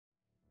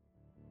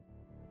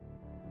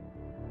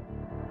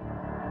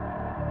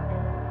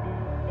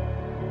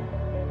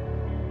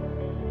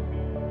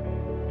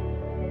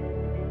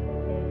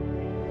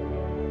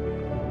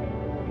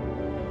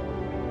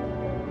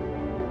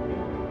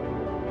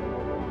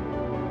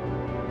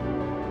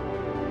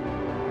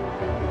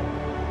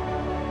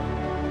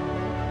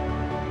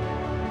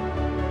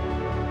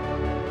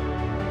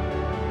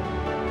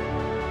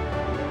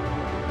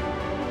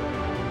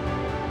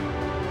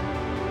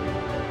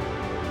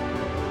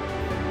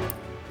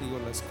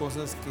las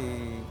cosas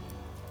que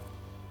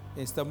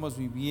estamos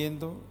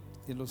viviendo,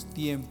 de los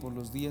tiempos,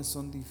 los días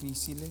son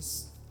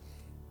difíciles.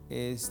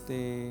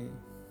 Se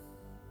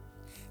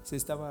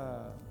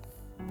estaba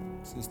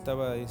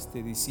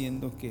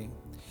diciendo que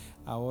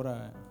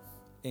ahora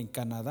en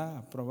Canadá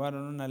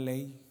aprobaron una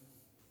ley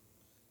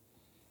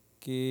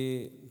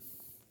que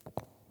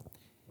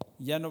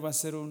ya no va a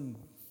ser un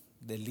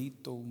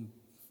delito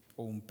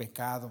o un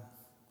pecado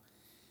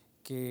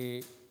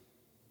que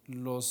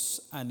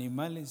los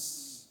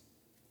animales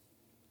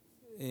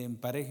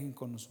emparejen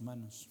con los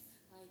humanos.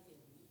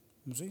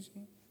 Sí, sí.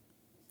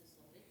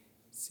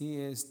 Sí,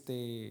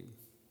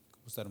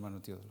 ¿cómo está,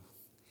 hermano Teodoro?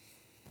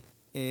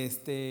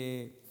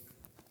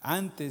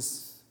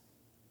 Antes,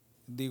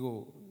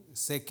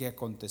 sé que ha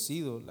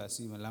acontecido,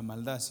 la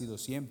maldad ha sido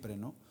siempre,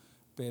 ¿no?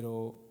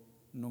 Pero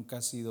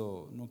nunca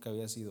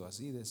había sido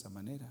así, de esa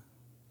manera.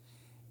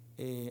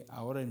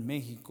 Ahora en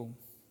México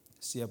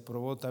se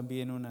aprobó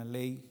también una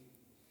ley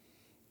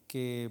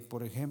que,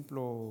 por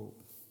ejemplo,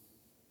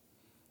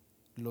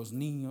 los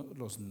niños,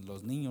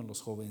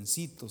 los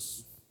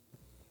jovencitos,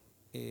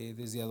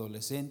 desde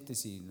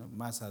adolescentes y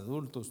más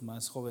adultos,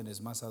 más jóvenes,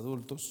 más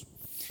adultos,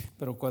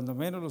 pero cuando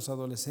menos los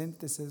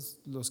adolescentes es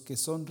los que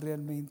son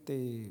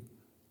realmente,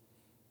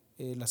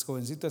 las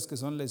jovencitas que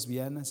son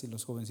lesbianas y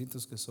los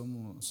jovencitos que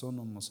son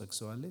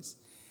homosexuales,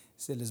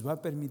 se les va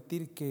a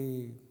permitir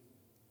que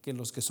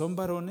los que son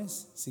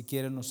varones, si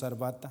quieren usar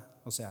bata,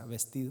 o sea,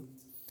 vestido,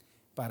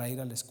 para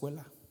ir a la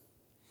escuela,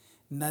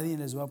 nadie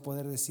les va a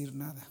poder decir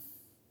nada.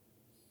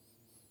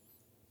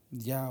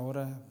 Ya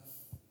ahora,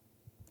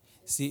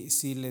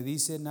 si le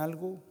dicen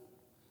algo,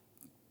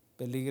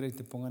 peligra y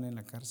te pongan en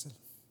la cárcel.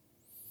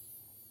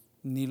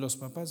 Ni los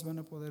papás van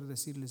a poder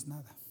decirles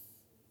nada.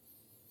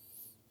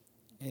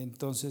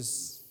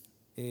 Entonces,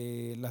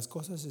 las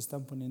cosas se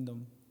están poniendo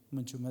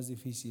mucho más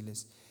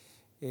difíciles.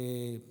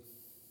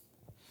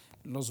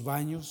 Los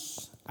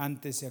baños,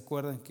 antes se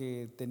acuerdan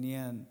que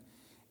tenían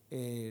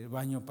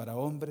baño para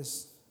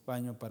hombres,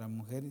 baño para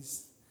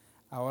mujeres.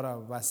 Ahora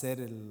va a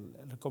ser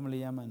 ¿cómo le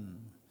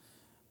llaman?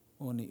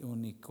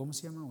 ¿Cómo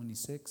se llama?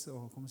 Unisex,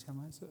 o ¿cómo se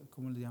llama eso?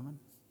 ¿Cómo le llaman?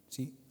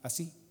 Sí,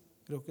 así,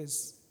 creo que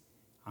es.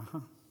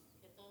 Ajá.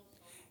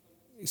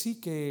 Sí,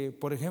 que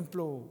por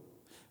ejemplo,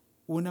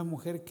 una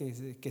mujer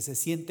que se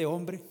siente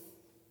hombre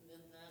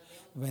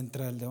va a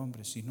entrar al de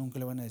hombre, si nunca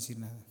le van a decir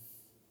nada.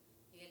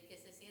 Y el que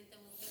se siente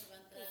mujer va a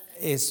entrar al de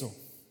mujer. Eso.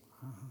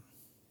 Ajá.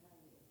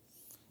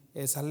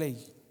 Esa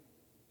ley.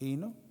 Y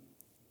no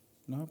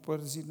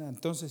puedo decir nada.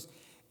 Entonces,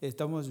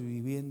 estamos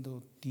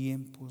viviendo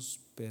tiempos,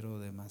 pero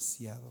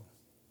demasiado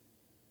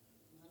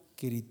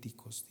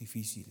críticos,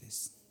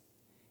 difíciles.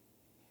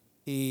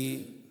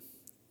 Y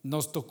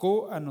nos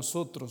tocó a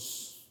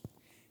nosotros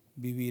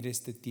vivir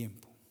este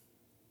tiempo,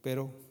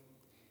 pero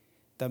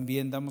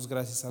también damos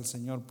gracias al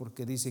Señor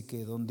porque dice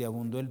que donde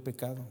abundó el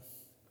pecado,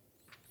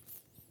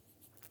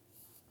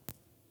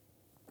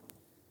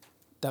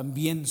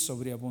 también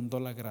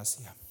sobreabundó la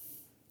gracia.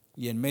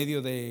 Y en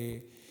medio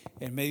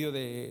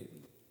de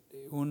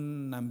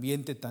un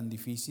ambiente tan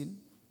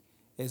difícil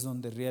es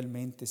donde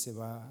realmente se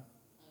va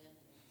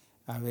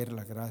a ver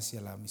la gracia,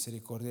 la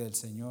misericordia del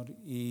Señor,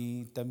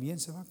 y también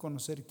se va a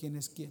conocer quién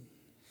es quién.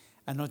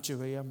 Anoche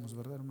veíamos,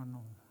 ¿verdad,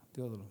 hermano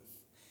Teodoro?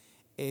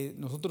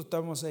 Nosotros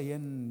estamos ahí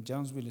en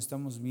Jonesville,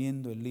 estamos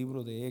viendo el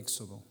libro de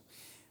Éxodo,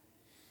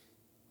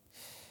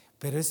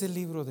 pero ese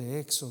libro de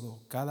Éxodo,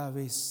 cada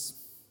vez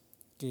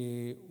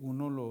que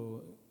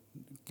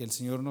que el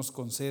Señor nos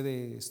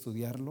concede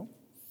estudiarlo,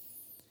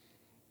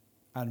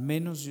 al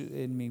menos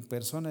en mi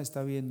persona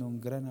está viendo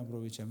un gran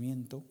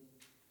aprovechamiento.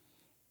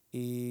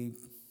 Y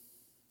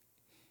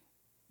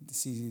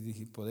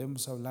si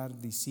podemos hablar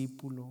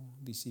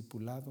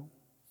discipulado,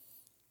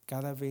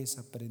 cada vez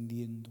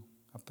aprendiendo.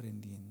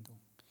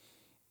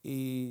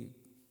 Y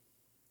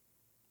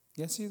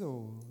ha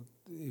sido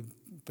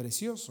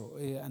precioso.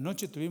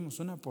 Anoche tuvimos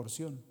una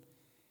porción,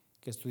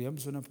 que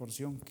estudiamos una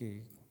porción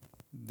que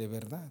de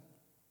verdad,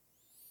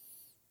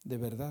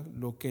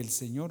 lo que el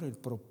Señor, el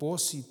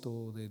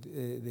propósito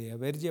de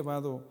haber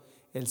llevado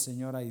el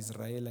Señor a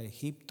Israel a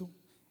Egipto,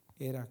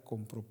 era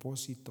con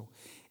propósito.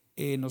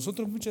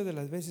 Nosotros muchas de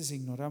las veces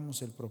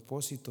ignoramos el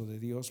propósito de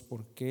Dios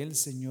porque el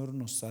Señor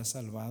nos ha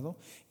salvado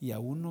y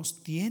aún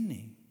nos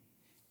tiene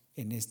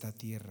en esta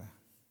tierra,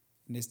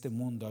 en este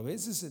mundo. A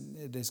veces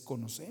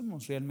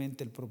desconocemos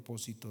realmente el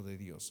propósito de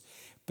Dios.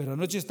 Pero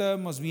anoche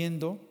estábamos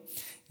viendo,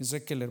 yo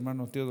sé que el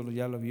hermano Teodoro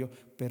ya lo vio,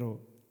 pero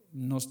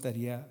no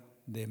estaría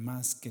de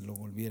más que lo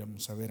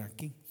volviéramos a ver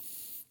aquí.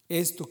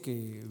 Esto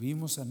que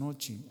vimos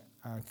anoche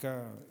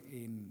acá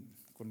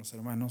con los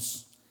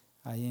hermanos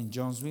ahí en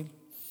Jonesville,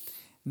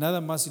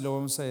 nada más, y lo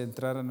vamos a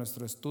entrar a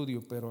nuestro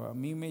estudio, pero a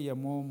mí me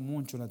llamó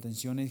mucho la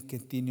atención es que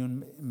tiene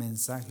un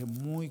mensaje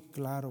muy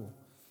claro.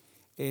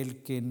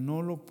 El que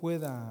no lo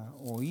pueda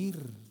oír,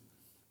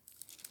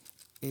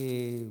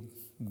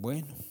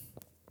 bueno,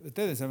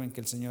 ustedes saben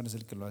que el Señor es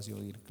el que lo hace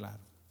oír,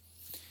 claro.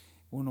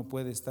 Uno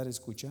puede estar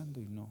escuchando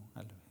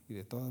y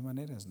de todas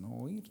maneras no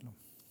oírlo.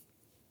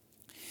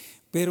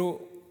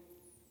 Pero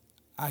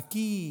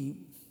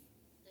aquí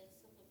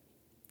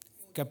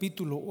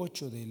capítulo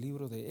 8 del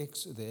libro de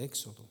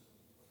Éxodo.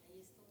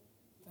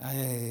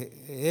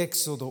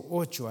 Éxodo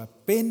 8,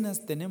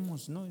 apenas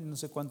tenemos, no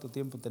sé cuánto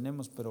tiempo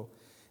tenemos, pero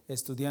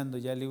estudiando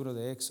ya el libro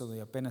de Éxodo y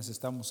apenas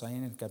estamos ahí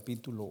en el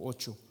capítulo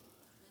 8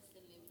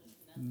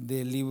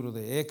 del libro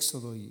de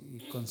Éxodo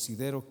y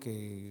considero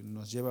que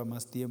nos lleva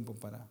más tiempo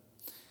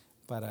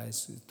para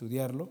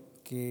estudiarlo,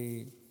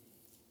 que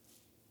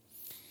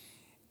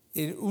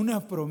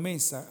una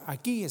promesa.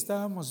 Aquí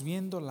estábamos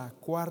viendo la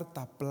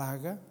cuarta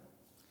plaga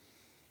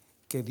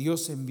que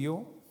Dios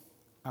envió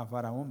a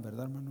Faraón,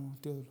 ¿verdad, hermano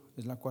Teodoro?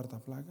 Es la cuarta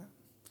plaga.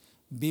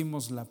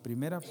 Vimos la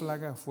primera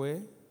plaga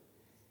fue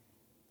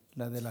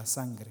la de la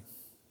sangre.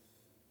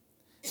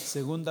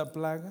 Segunda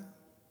plaga,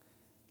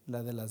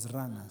 la de las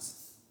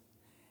ranas.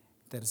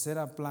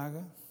 Tercera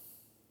plaga,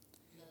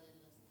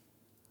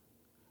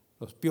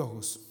 los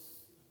piojos.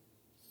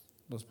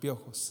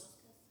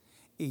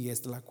 Y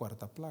esta es la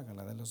cuarta plaga,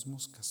 la de las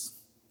moscas.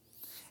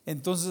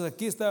 Entonces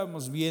aquí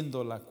estábamos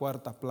viendo la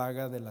cuarta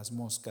plaga de las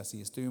moscas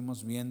y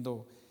estuvimos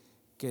viendo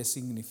qué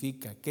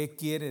significa, qué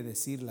quiere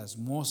decir las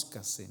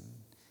moscas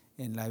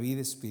en la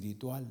vida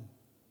espiritual.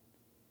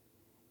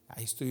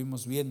 Ahí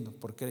estuvimos viendo,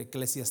 porque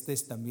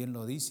Eclesiastés también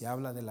lo dice,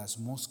 habla de las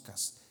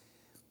moscas.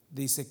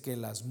 Dice que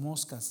las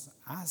moscas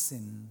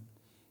hacen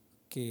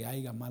que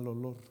haya mal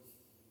olor.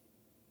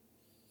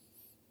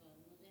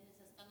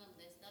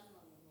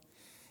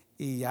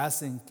 Y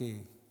hacen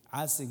que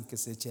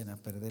se echen a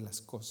perder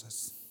las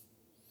cosas.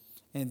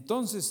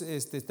 Entonces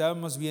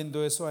estábamos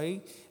viendo eso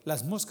ahí.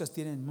 Las moscas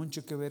tienen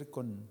mucho que ver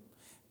con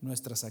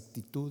nuestras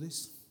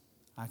actitudes,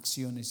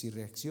 acciones y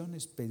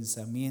reacciones,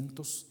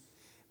 pensamientos,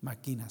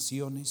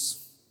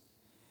 maquinaciones,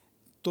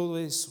 todo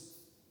eso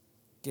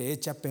que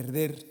echa a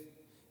perder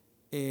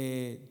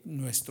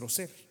nuestro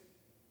ser.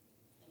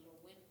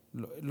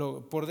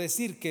 Por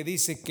decir que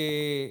dice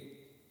que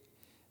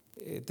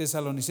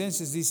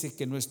Tesalonicenses dice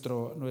que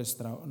nuestro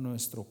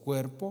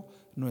cuerpo,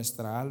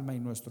 nuestra alma y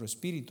nuestro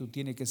espíritu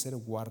tiene que ser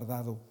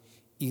guardado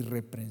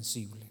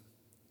irreprensible.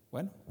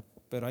 Bueno,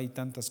 pero hay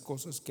tantas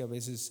cosas que a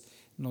veces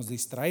nos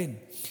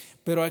distraen.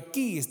 Pero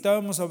aquí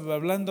estábamos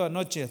hablando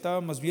anoche,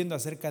 estábamos viendo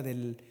acerca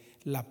de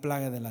la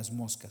plaga de las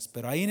moscas.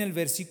 Pero ahí en el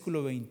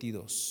versículo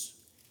 22,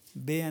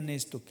 vean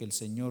esto que el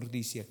Señor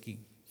dice aquí.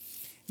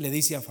 Le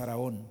dice a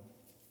Faraón.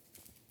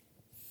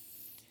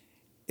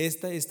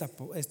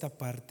 Esta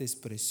parte es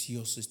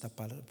preciosa, esta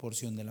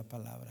porción de la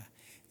palabra.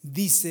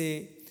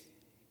 Dice,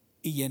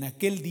 y en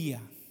aquel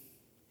día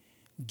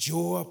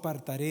yo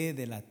apartaré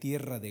de la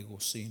tierra de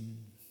Gosén.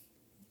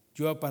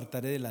 Yo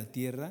apartaré de la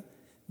tierra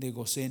de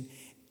Gosén,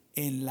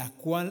 en la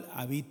cual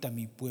habita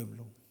mi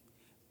pueblo,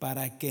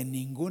 para que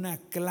ninguna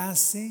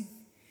clase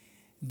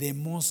de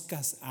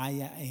moscas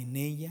haya en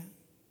ella,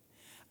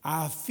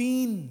 a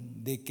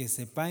fin de que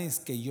sepáis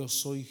que yo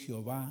soy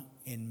Jehová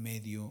en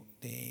medio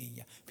de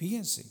ella.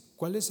 Fíjense,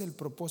 ¿cuál es el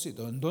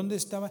propósito? ¿Dónde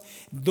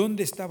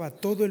estaba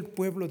todo el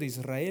pueblo de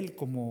Israel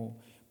como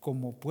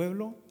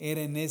pueblo?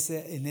 Era en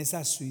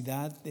esa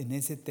ciudad, en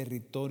ese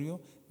territorio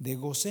de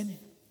Gosén.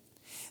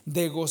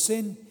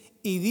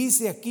 Y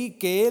dice aquí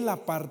que él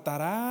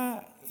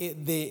apartará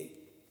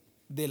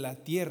de la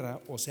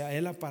tierra, o sea,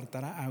 él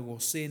apartará a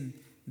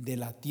Gosén de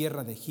la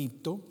tierra de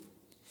Egipto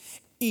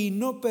y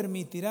no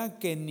permitirá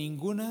que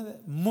ninguna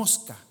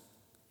mosca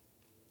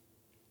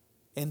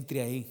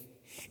entre ahí.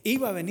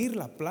 Iba a venir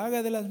la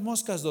plaga de las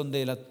moscas,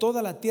 donde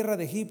toda la tierra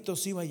de Egipto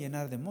se iba a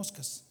llenar de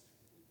moscas.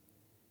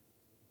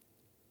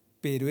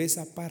 Pero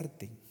esa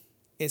parte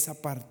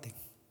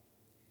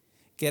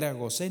que era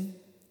Gosén,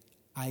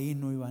 ahí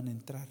no iban a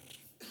entrar.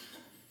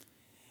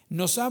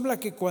 Nos habla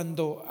que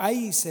cuando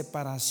hay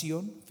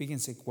separación,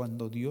 fíjense,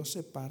 cuando Dios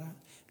separa,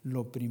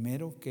 lo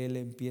primero que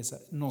Él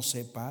nos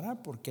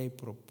separa porque hay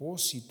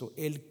propósito.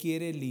 Él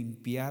quiere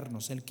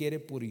limpiarnos, Él quiere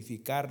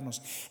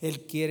purificarnos,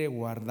 Él quiere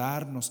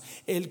guardarnos,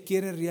 Él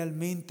quiere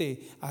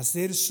realmente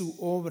hacer su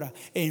obra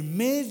en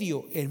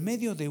medio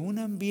de un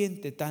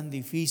ambiente tan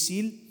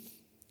difícil,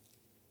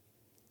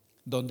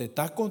 donde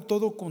está con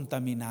todo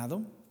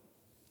contaminado.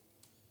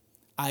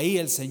 Ahí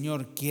el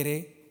Señor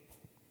quiere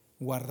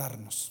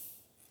guardarnos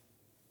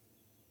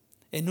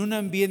en un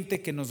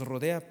ambiente que nos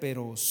rodea,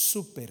 pero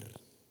súper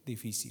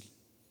difícil.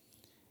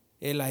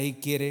 Él ahí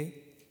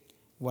quiere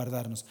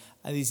guardarnos.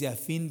 Dice, a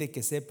fin de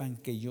que sepan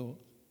que yo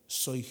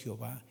soy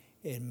Jehová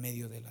en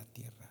medio de la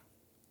tierra.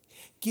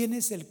 ¿Quién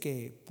es el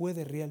que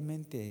puede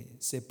realmente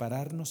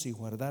separarnos y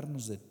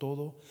guardarnos de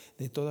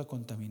toda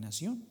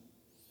contaminación?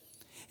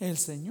 El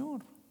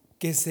Señor.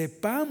 Que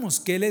sepamos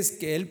que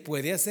Él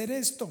puede hacer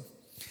esto.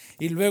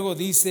 Y luego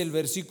dice el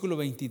versículo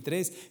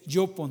 23,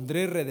 yo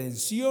pondré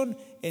redención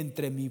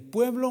entre mi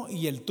pueblo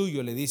y el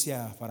tuyo, le dice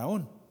a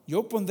Faraón.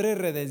 Yo pondré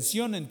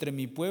redención entre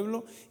mi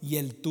pueblo y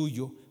el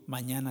tuyo,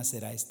 mañana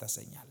será esta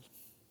señal.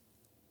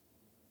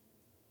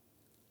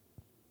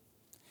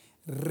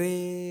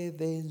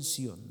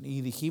 Redención.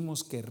 Y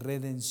dijimos que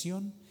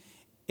redención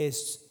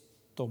es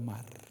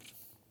tomar,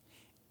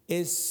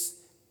 es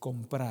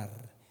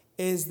comprar,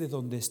 es de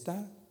donde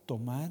está,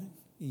 tomar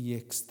y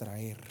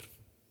extraer.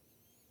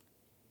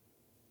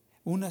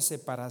 una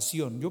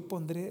separación. Yo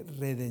pondré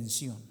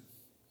redención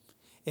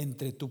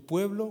entre tu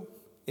pueblo,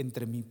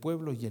 entre mi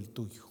pueblo y el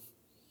tuyo.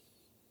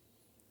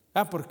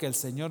 Porque el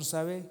Señor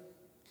sabe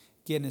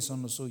quiénes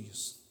son los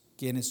suyos,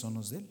 quiénes son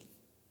los de Él.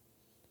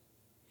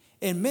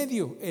 En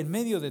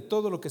medio de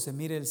todo lo que se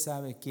mire, Él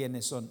sabe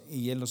quiénes son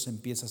y Él los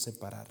empieza a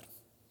separar.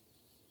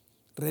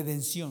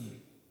 Redención.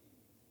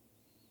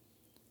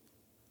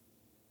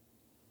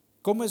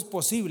 ¿Cómo es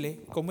posible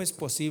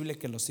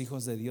que los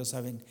hijos de Dios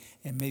saben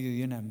en medio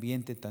de un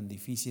ambiente tan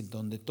difícil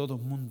donde todo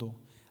el mundo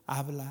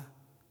habla,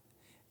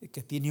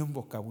 que tiene un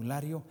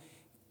vocabulario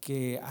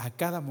que a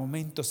cada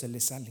momento se le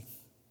sale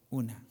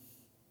una?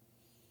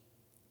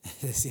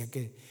 Decía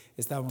que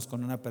estábamos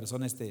con una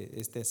persona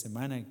esta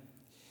semana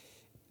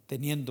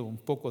teniendo un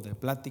poco de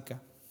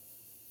plática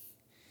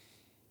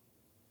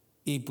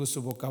y pues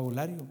su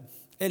vocabulario,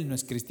 él no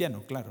es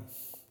cristiano, claro,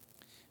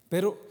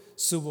 pero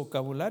su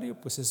vocabulario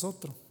pues es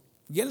otro.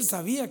 Y él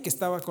sabía que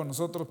estaba con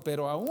nosotros,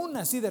 pero aún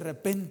así de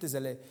repente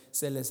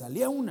se le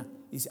salía una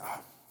y dice,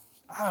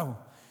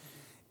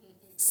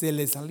 se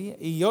le salía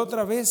y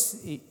otra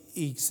vez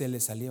y se le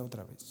salía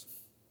otra vez.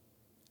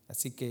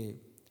 Así que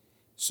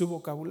su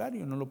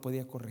vocabulario no lo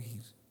podía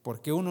corregir,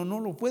 porque uno no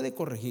lo puede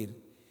corregir.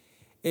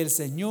 El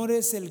Señor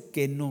es el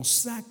que nos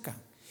saca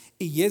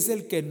y es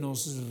el que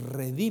nos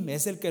redime,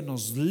 es el que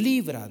nos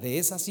libra de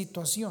esa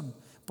situación.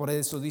 Por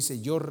eso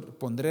dice, yo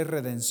pondré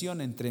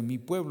redención entre mi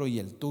pueblo y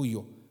el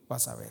tuyo.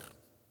 Vas a ver.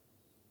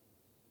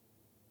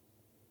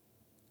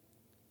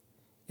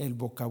 El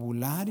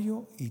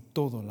vocabulario y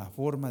todo, la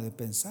forma de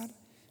pensar,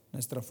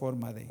 nuestra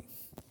forma de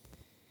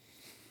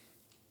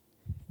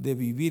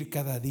vivir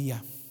cada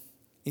día.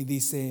 Y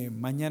dice,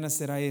 mañana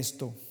será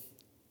esto.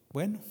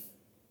 Bueno,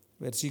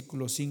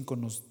 versículo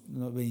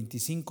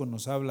 25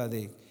 nos habla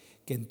de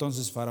que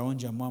entonces Faraón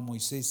llamó a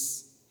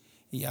Moisés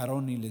y a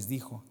Aarón y les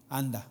dijo,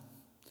 anda,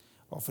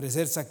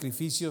 ofrecer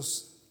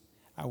sacrificios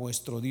a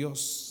vuestro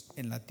Dios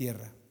en la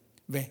tierra.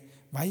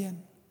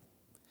 Vayan.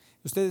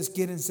 Ustedes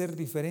quieren ser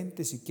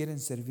diferentes y quieren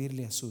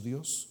servirle a su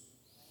Dios,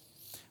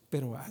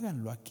 pero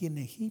háganlo aquí en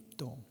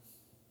Egipto.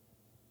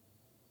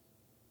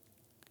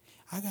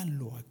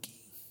 Háganlo aquí.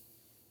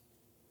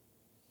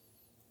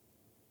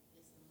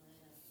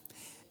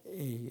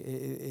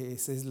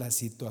 Esa es la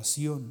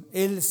situación.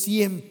 Él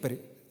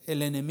siempre,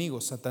 el enemigo,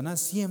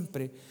 Satanás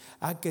siempre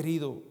ha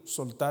querido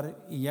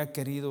soltar y ha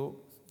querido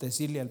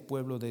decirle al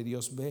pueblo de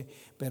Dios, ve,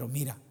 pero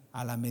mira,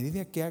 a la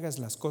medida que hagas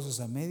las cosas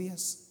a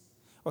medias,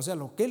 o sea,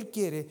 lo que él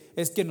quiere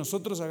es que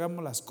nosotros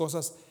hagamos las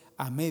cosas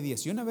a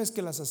medias, y una vez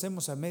que las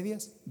hacemos a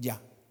medias, ya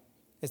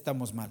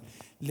estamos mal.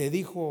 Le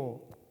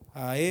dijo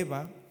a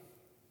Eva,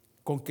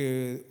 con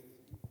que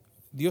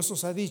Dios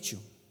os ha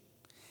dicho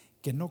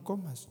que no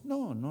comas.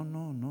 No.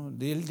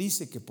 Él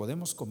dice que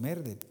podemos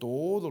comer de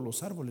todos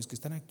los árboles que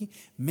están aquí,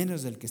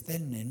 menos del que está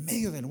en el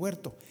medio del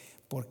huerto,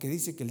 porque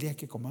dice que el día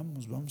que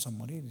comamos vamos a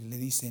morir. Y le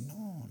dice,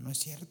 no es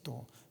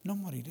cierto, no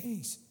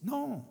moriréis.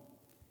 No,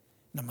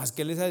 nada más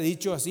que les ha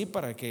dicho así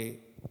para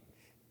que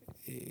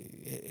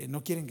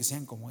no quieren que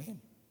sean como él.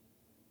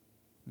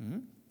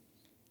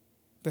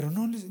 Pero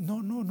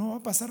no va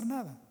a pasar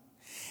nada.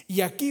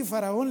 Y aquí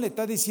Faraón le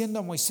está diciendo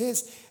a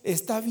Moisés,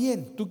 está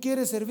bien, tú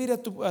quieres servir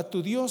a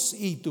tu Dios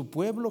y tu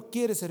pueblo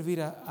quiere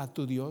servir a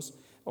tu Dios.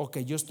 Ok,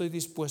 yo estoy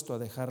dispuesto a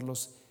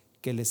dejarlos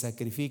que le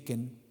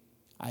sacrifiquen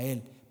a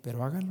él,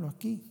 pero háganlo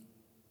aquí.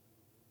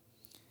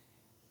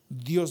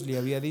 Dios le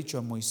había dicho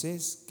a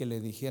Moisés que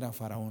le dijera a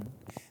Faraón,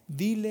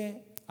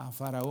 dile a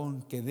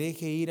Faraón que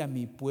deje ir a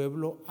mi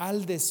pueblo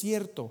al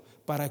desierto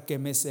para que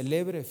me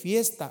celebre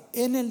fiesta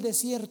en el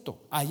desierto.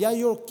 Allá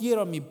yo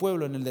quiero a mi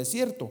pueblo en el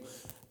desierto.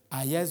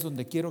 Allá es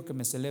donde quiero que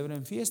me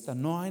celebren fiesta,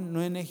 no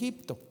en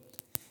Egipto.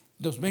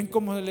 Entonces ven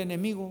cómo el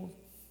enemigo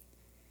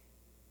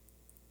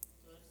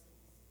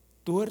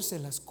tuerce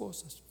las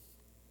cosas.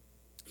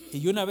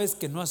 Y una vez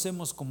que no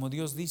hacemos como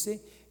Dios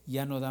dice,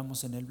 ya no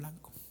damos en el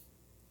blanco.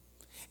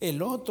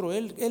 El otro,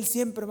 él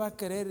siempre va a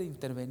querer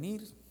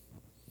intervenir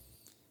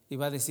y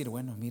va a decir,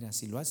 bueno, mira,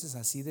 si lo haces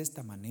así, de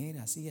esta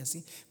manera,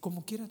 así,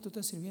 como quiera tú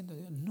estás sirviendo a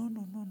Dios.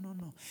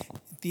 No.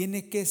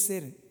 Tiene que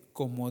ser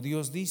como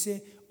Dios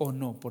dice o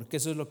no, porque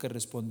eso es lo que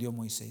respondió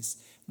Moisés.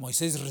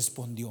 Moisés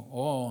respondió,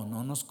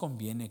 no nos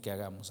conviene que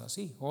hagamos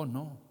así,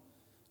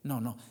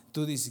 no,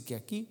 tú dices que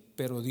aquí,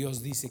 pero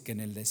Dios dice que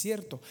en el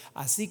desierto,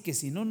 así que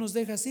si no nos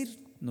dejas ir,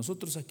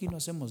 nosotros aquí no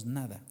hacemos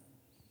nada.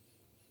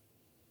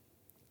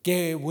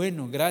 Qué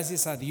bueno,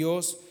 gracias a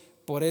Dios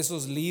por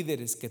esos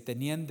líderes que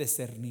tenían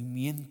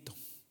discernimiento.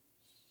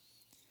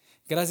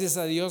 Gracias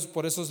a Dios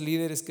por esos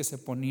líderes que se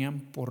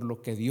ponían por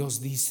lo que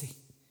Dios dice.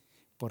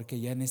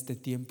 Porque ya en este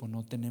tiempo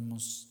no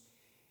tenemos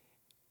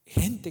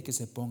gente que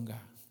se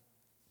ponga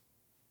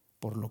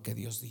por lo que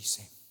Dios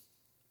dice.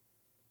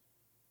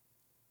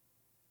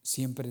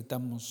 Siempre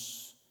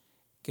estamos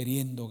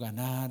queriendo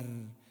ganar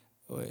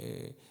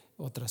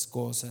otras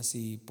cosas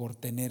y por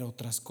tener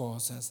otras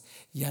cosas.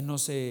 Ya no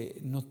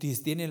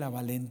tiene la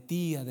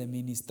valentía de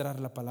ministrar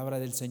la palabra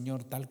del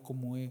Señor tal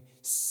como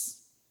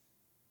es.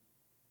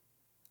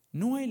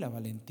 No hay la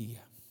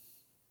valentía.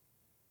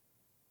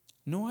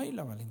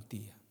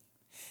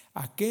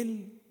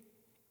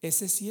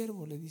 Ese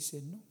siervo le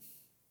dice, no.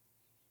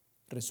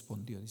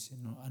 Respondió, dice,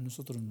 no, a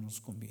nosotros no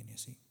nos conviene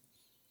así.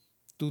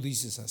 Tú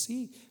dices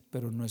así,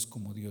 pero no es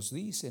como Dios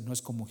dice, no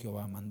es como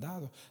Jehová ha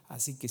mandado.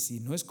 Así que si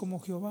no es como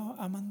Jehová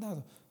ha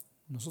mandado,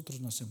 nosotros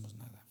no hacemos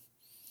nada.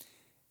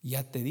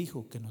 Ya te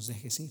dijo que nos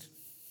dejes ir.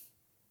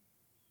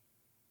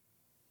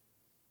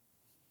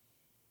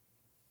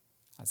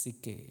 Así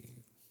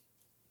que,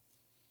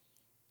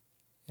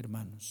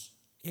 hermanos,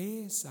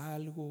 es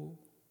algo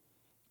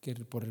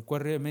por el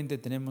cual realmente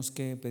tenemos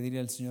que pedirle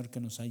al Señor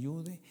que nos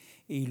ayude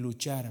y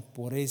luchar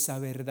por esa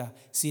verdad.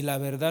 Si la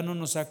verdad no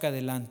nos saca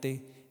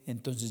adelante,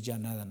 entonces ya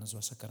nada nos va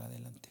a sacar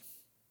adelante.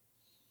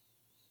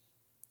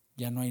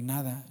 Ya no hay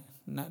nada,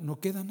 no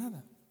queda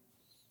nada.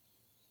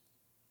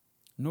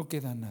 No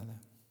queda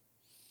nada.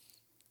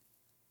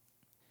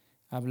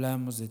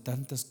 Hablamos de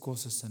tantas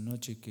cosas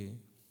anoche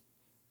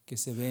que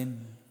se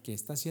ven, que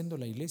está haciendo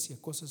la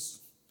iglesia,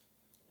 cosas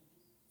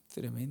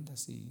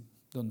tremendas y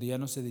donde ya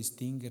no se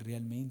distingue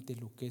realmente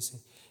lo que es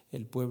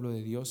el pueblo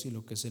de Dios y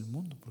lo que es el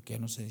mundo, porque ya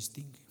no se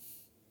distingue.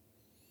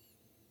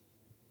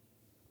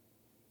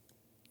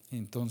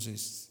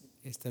 Entonces,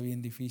 está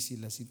bien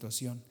difícil la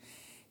situación.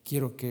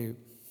 Quiero que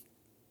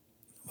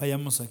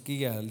vayamos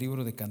aquí al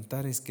libro de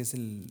Cantares, que es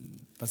el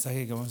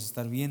pasaje que vamos a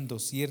estar viendo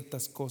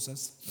ciertas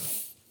cosas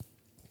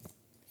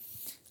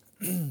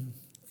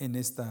en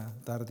esta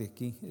tarde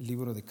aquí. El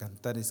libro de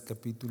Cantares,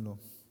 capítulo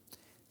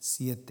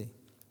 7.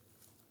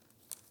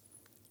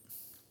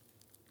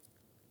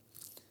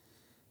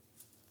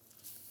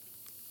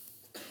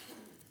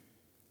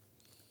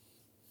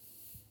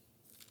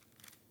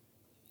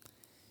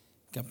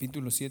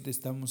 Capítulo 7,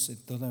 estamos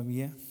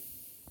todavía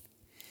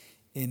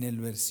en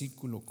el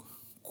versículo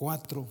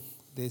 4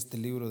 de este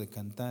libro de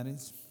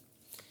Cantares.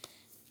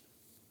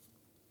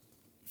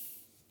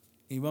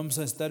 Y vamos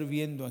a estar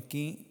viendo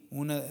aquí,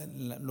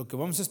 lo que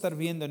vamos a estar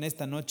viendo en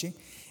esta noche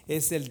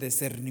es el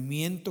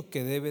discernimiento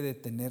que debe de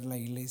tener la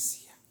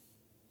iglesia.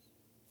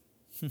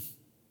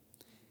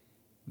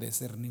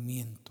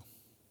 Discernimiento.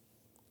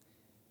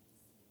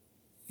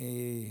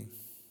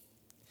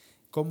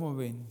 ¿Cómo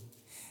ven?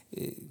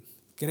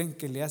 ¿Creen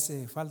que le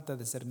hace falta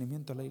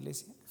discernimiento a la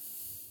iglesia?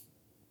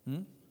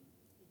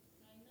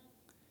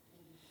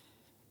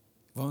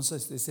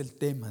 Es el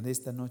tema de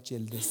esta noche,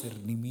 el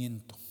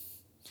discernimiento.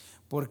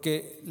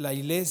 Porque la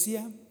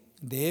iglesia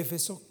de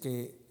Éfeso,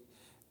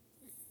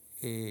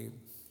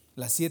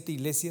 las 7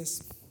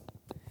 iglesias,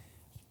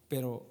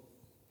 pero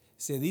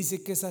se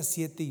dice que esas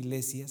 7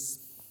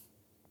 iglesias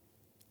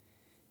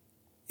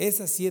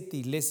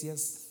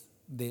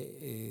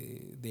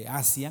de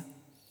Asia,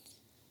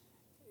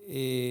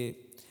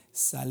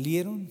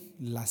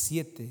 las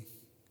 7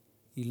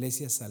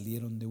 iglesias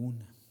salieron de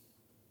una.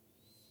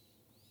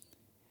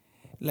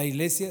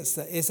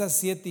 Esas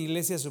 7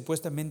 iglesias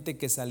supuestamente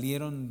que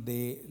salieron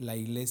de la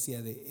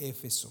iglesia de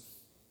Éfeso.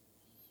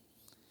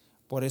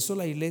 Por eso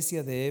la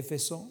iglesia de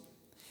Éfeso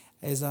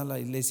es a la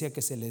iglesia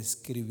que se le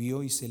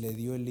escribió y se le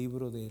dio el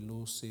libro de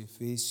los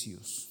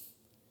Efesios.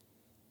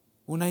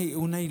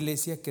 Una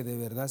iglesia que de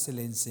verdad se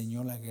le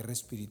enseñó la guerra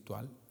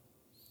espiritual,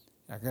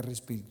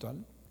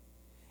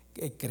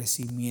 el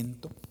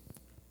crecimiento.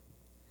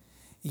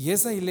 Y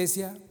esa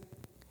iglesia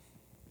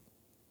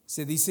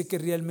se dice que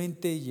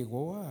realmente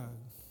llegó a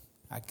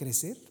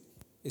crecer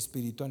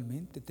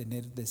espiritualmente,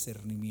 tener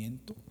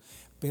discernimiento,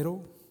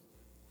 pero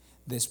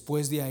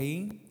después de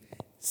ahí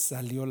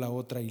salió la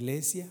otra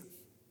iglesia,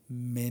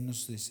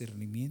 menos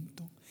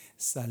discernimiento,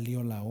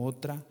 salió la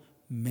otra,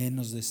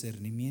 menos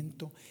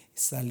discernimiento,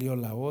 salió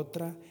la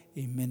otra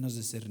y menos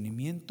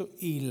discernimiento,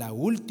 y la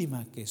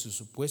última que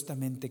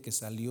supuestamente que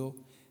salió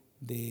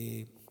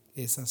de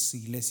esas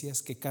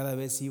iglesias que cada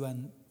vez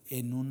iban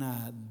en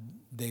una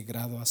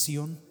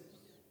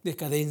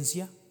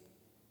decadencia,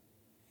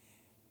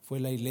 fue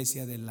la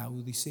iglesia de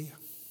Laodicea,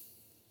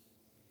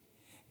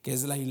 que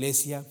es la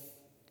iglesia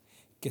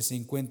que se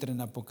encuentra en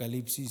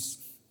Apocalipsis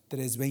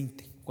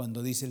 3:20,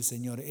 cuando dice el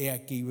Señor: he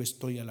aquí yo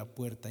estoy a la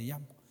puerta y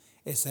llamo.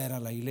 Esa era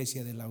la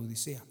iglesia de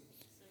Laodicea.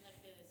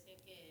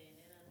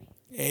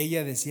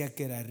 Ella decía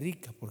que era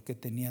rica porque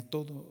tenía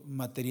todo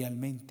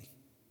materialmente,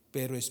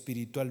 pero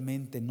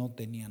espiritualmente no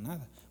tenía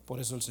nada. Por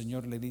eso el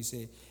Señor le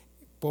dice: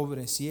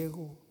 pobre,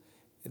 ciego,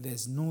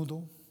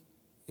 desnudo,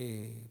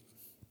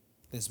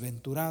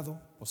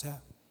 desventurado, o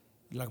sea,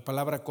 la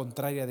palabra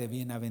contraria de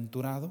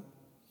bienaventurado.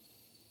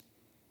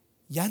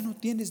 Ya no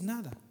tienes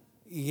nada,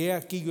 y he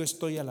aquí yo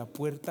estoy a la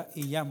puerta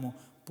y llamo,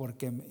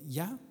 porque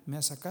ya me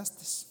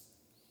sacaste.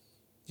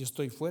 Yo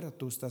estoy fuera,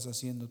 tú estás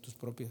haciendo tus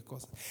propias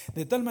cosas.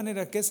 De tal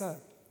manera que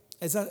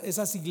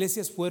esas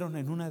iglesias fueron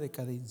en una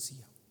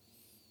decadencia.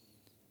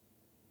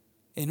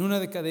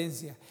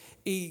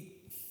 Y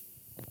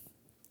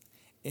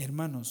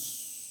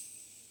hermanos,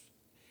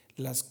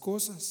 las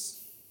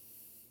cosas,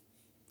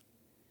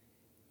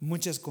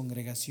 muchas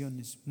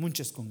congregaciones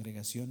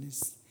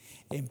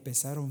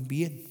empezaron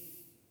bien.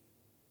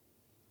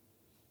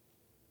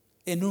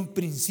 En un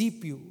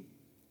principio,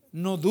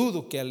 no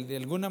dudo que de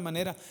alguna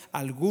manera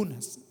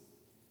algunas,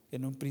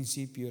 en un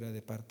principio era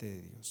de parte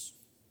de Dios.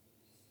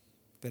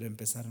 pero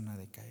empezaron a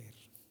decaer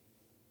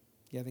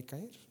y a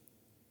decaer.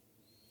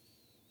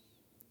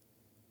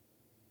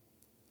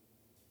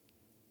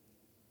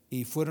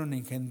 Y fueron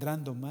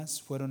engendrando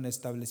más, fueron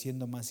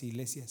estableciendo más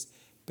iglesias,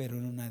 pero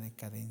en una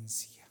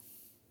decadencia,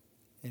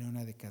 en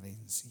una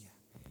decadencia,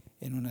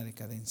 en una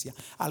decadencia.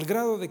 Al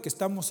grado de que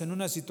estamos en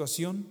una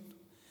situación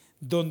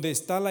donde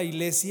está la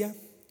iglesia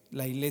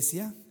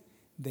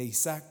de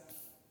Isaac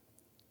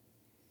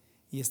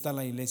y está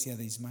la iglesia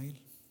de Ismael.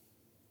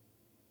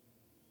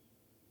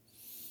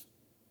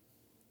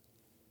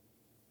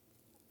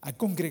 Hay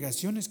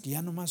congregaciones que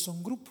ya nomás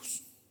son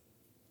grupos,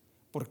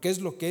 porque es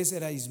lo que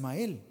era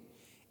Ismael.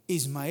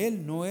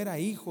 Ismael no era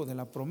hijo de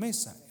la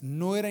promesa,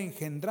 no era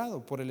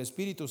engendrado por el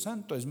Espíritu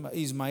Santo.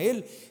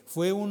 Ismael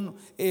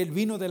él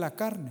vino de la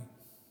carne.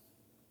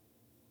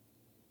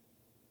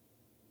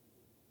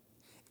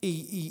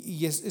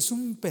 Y es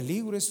un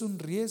peligro, es un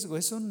riesgo,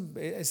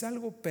 es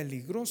algo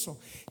peligroso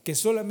que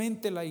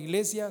solamente la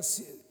iglesia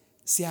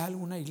sea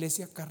una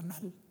iglesia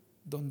carnal,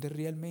 donde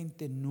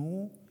realmente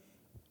no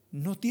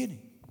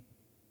tiene.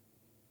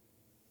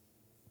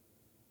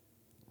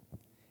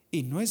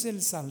 Y no es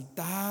el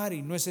saltar,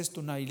 y no es esto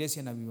una iglesia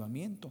en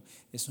avivamiento,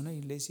 es una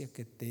iglesia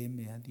que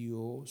teme a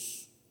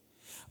Dios.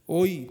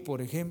 Hoy,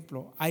 por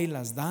ejemplo, hay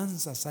las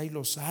danzas, hay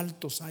los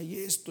saltos, hay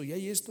esto y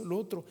hay esto, lo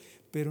otro,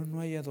 pero no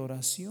hay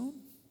adoración.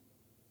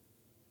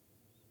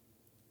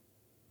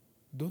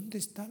 ¿Dónde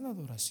está la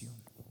adoración?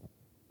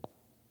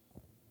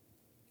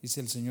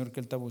 Dice el Señor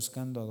que Él está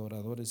buscando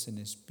adoradores en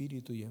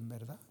espíritu y en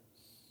verdad.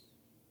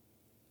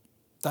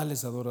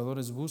 Tales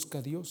adoradores busca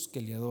a Dios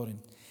que le adoren.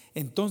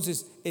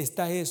 Entonces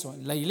está eso,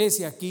 la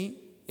iglesia aquí,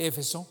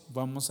 Éfeso,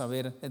 vamos a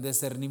ver el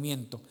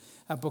discernimiento.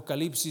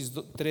 Apocalipsis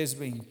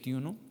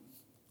 3:21.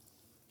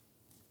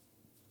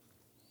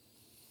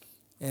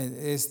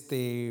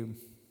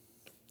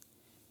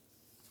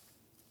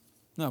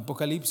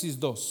 Apocalipsis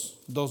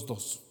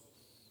 2:2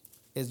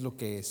 es lo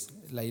que es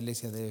la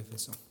iglesia de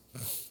Éfeso.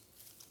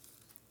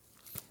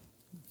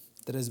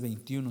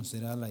 3:21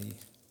 será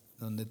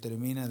donde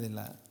termina de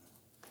la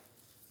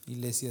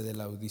iglesia de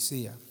la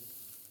Odisea.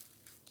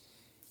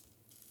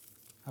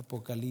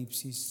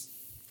 Apocalipsis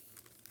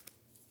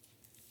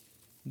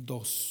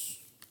 2.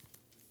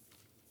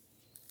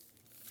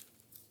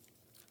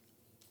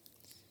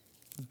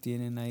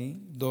 ¿Tienen ahí?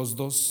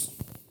 2:2.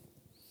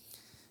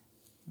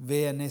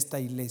 Vean esta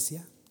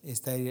iglesia.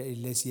 Esta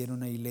iglesia era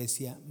una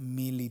iglesia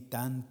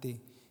militante.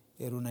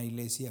 Era una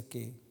iglesia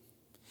que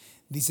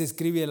dice,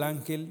 escribe el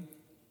ángel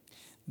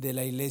de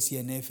la iglesia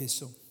en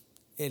Éfeso,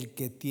 el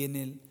que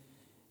tiene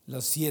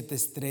las 7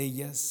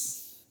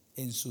 estrellas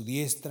en su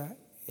diestra,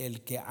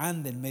 el que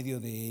anda en medio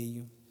de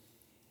ello,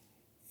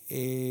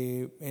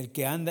 el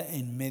que anda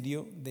en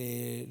medio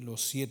de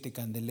los 7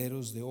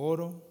 candeleros de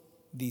oro,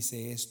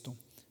 dice esto.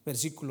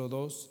 Versículo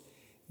 2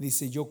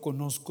 dice, yo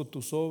conozco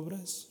tus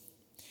obras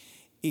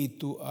y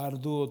tu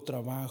arduo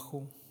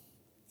trabajo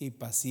y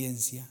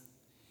paciencia,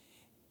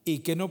 y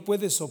que no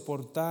puedes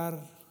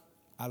soportar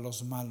a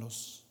los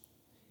malos,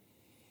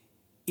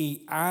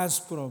 y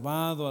has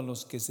probado a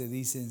los que se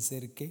dicen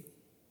ser ¿qué?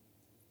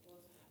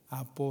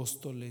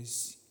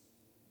 Apóstoles,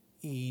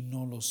 y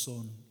no lo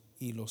son,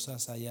 y los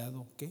has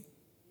hallado ¿qué?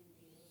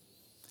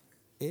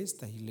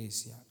 Esta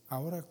iglesia.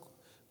 Ahora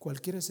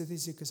cualquiera se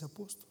dice que es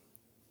apóstol,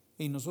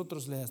 y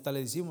nosotros hasta le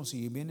decimos,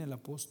 si viene el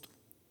apóstol,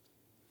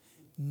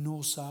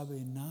 no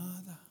sabe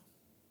nada.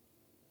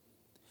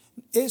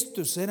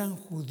 Estos eran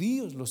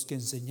judíos los que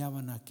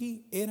enseñaban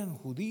aquí, eran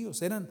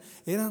judíos, eran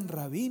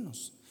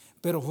rabinos,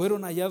 pero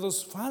fueron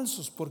hallados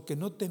falsos porque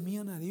no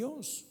temían a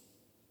Dios.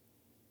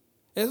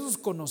 Esos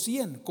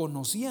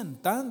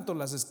conocían tanto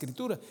las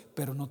escrituras,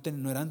 pero no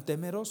eran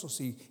temerosos.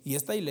 Y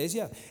esta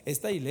iglesia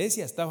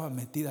estaba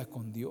metida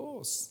con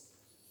Dios.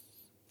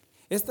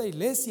 Esta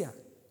iglesia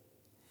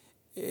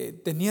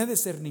tenía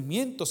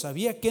discernimiento,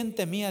 sabía quién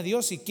temía a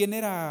Dios y quién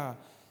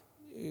era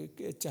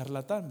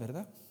charlatán,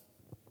 ¿verdad?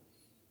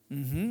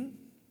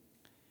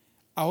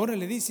 Ahora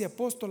le dice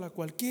apóstol a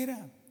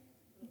cualquiera.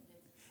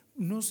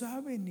 No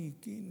sabe ni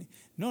quién.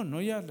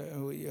 No, ya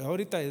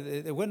ahorita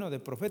de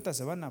profetas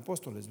se van a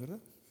apóstoles, ¿verdad?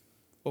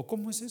 ¿O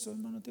cómo es eso,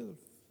 hermano Teodoro?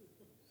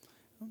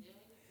 ¿No?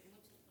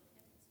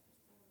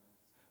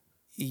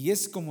 Y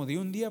es como de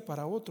un día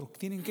para otro,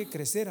 tienen que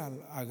crecer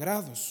a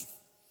grados.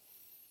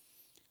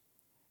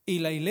 Y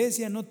la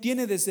iglesia no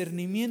tiene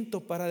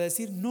discernimiento para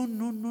decir, no,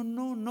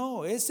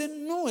 ese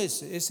no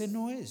es. Ese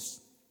no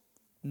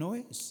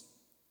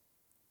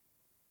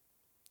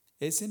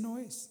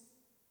es.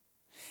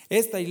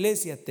 Esta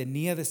iglesia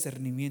tenía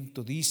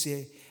discernimiento,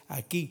 dice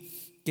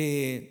aquí,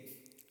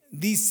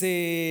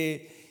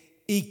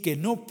 y que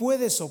no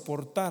puede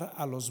soportar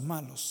a los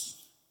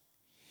malos,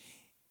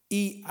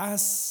 y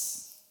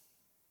has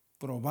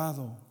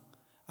probado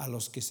a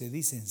los que se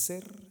dicen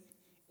ser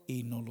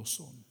y no lo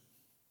son,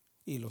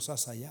 y los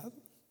has hallado.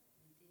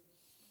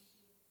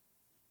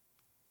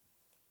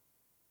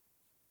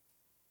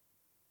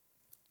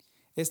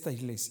 Esta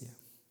iglesia,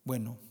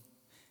 bueno,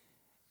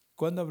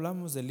 cuando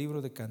hablamos del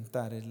libro de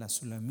Cantares, la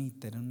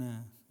Sulamita era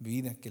una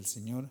vida que el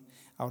Señor,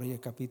 ahora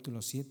ya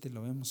capítulo 7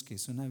 lo vemos que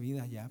es una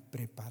vida ya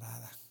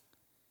preparada,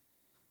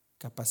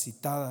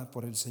 capacitada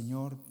por el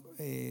Señor,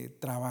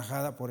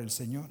 trabajada por el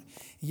Señor.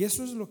 Y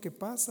eso es lo que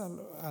pasa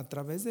a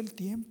través del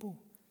tiempo.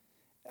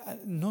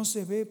 No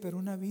se ve, pero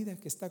una vida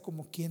que está,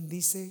 como quien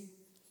dice,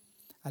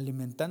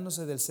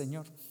 alimentándose del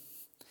Señor.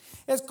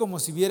 Es como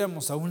si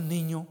viéramos a un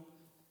niño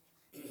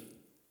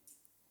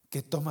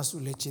que toma su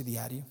leche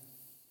diario.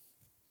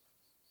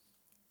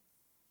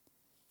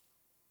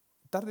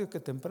 Tarde o que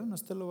temprano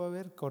usted lo va a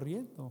ver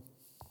corriendo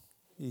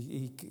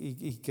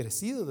y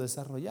crecido,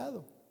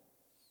 desarrollado.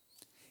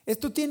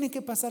 Esto tiene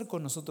que pasar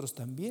con nosotros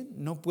también.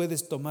 No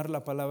puedes tomar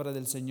la palabra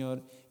del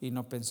Señor y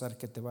no pensar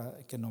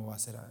que no va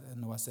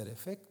a hacer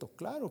efecto.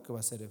 Claro que va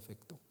a hacer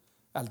efecto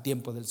al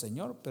tiempo del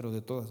Señor, pero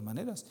de todas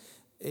maneras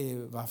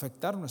va a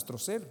afectar nuestro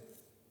ser.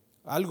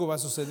 Algo va a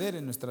suceder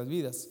en nuestras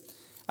vidas.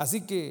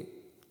 Así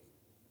que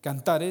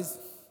Cantares,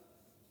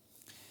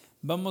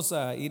 vamos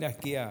a ir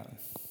aquí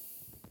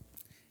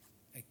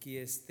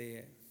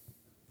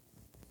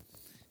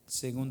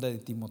segunda de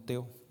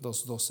Timoteo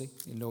 2:12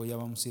 y luego ya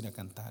vamos a ir a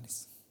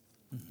Cantares.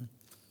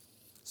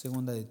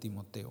 Segunda de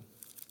Timoteo.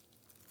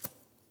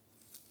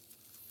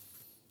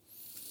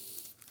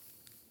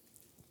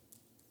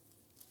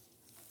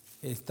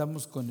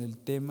 Estamos con el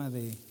tema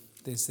de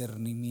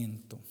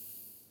discernimiento.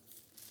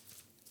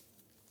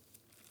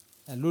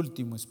 Al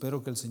último,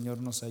 espero que el Señor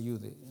nos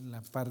ayude en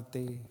la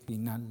parte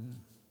final.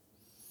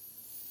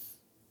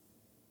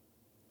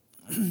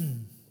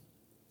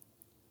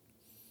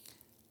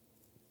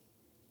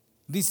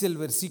 Dice el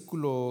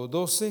versículo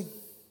 12: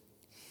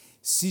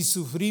 si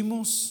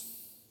sufrimos,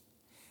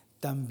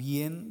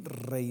 también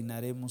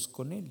reinaremos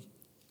con Él.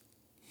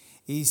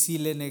 Y si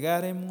le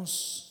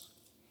negaremos,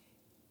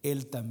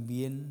 Él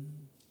también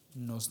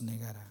nos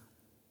negará.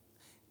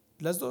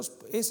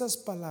 Esas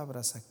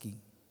palabras aquí.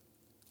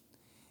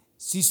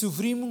 Si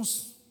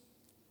sufrimos,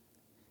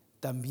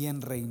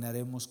 también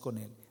reinaremos con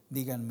Él.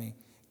 Díganme,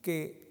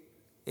 ¿qué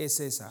es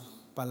esa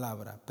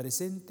palabra?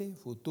 ¿Presente,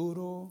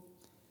 futuro,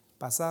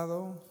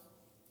 pasado?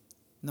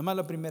 Nada más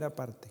la primera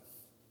parte.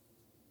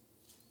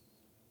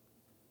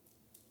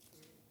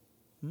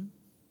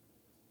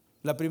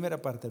 La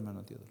primera parte,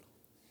 hermano Teodoro.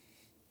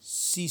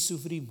 Si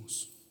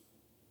sufrimos,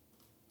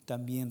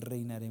 también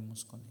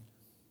reinaremos con Él.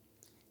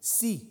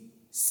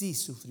 Sí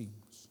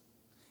sufrimos.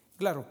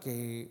 Claro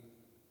que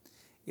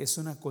es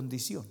una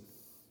condición,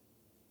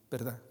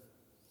 ¿verdad?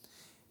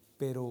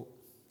 Pero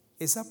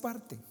esa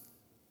parte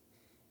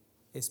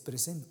es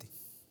presente.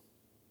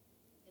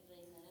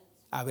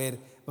 A ver,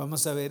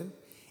 vamos a ver,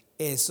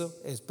 eso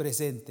es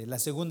presente. La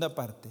segunda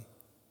parte,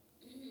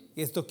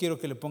 y esto quiero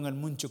que le pongan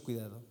mucho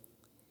cuidado.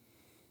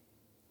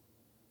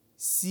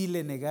 Si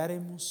le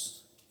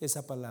negaremos,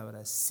 esa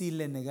palabra, si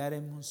le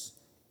negaremos,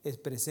 es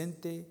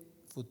presente,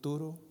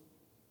 futuro,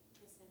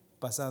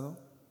 pasado.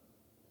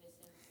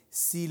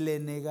 Si le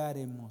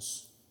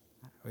negaremos,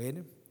 a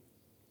ver,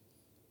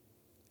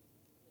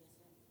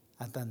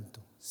 a tanto,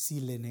 si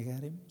le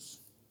negaremos,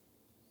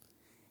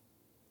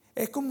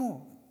 es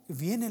como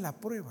viene la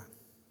prueba,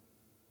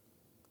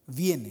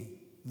 viene.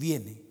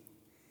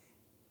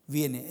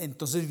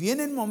 Entonces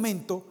viene el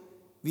momento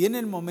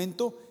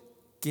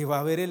que va a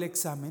haber el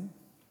examen.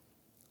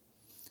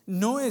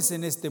 No es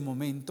en este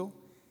momento,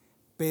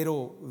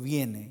 pero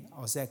viene.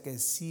 O sea que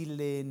si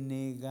le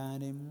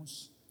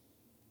negaremos,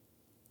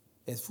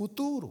 es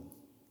futuro.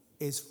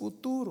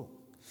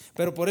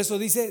 Pero por eso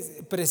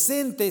dice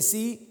presente: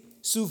 si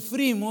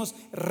sufrimos,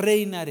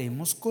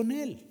 reinaremos con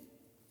Él.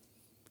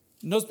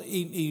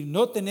 Y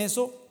noten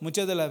eso,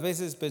 muchas de las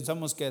veces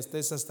pensamos que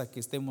hasta que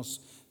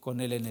estemos con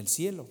Él en el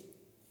cielo.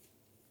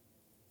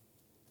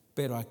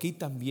 Pero aquí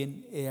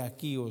también,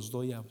 aquí os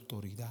doy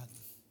autoridad.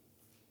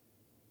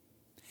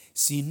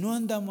 Si no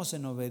andamos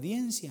en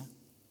obediencia,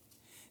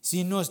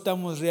 si no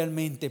estamos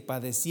realmente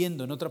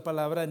padeciendo, en otra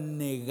palabra,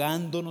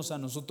 negándonos a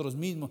nosotros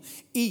mismos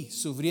y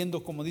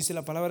sufriendo, como dice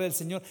la palabra del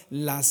Señor,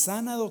 la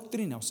sana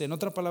doctrina. O sea, en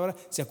otra palabra,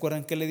 ¿se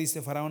acuerdan qué le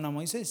dice Faraón a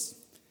Moisés?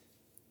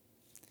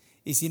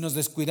 Y si nos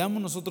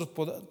descuidamos, nosotros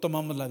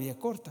tomamos la vía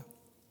corta.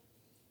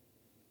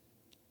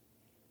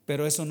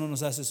 Pero eso no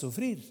nos hace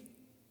sufrir,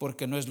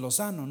 porque no es lo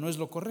sano, no es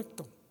lo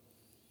correcto.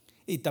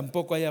 Y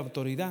tampoco hay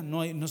autoridad,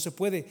 no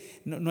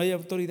hay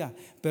autoridad.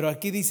 Pero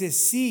aquí dice: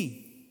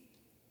 si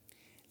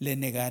le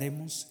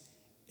negaremos,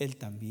 Él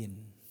también.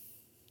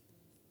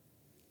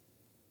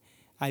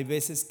 Hay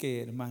veces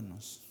que,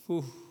 hermanos,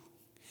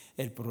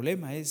 el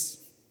problema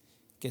es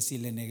que si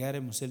le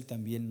negaremos, Él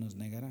también nos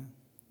negará.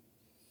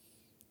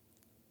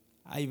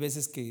 Hay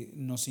veces que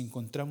nos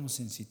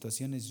encontramos en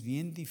situaciones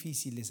bien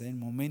difíciles, en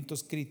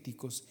momentos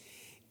críticos.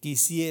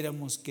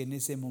 Quisiéramos que en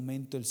ese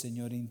momento el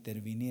Señor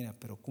interviniera,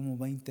 pero ¿cómo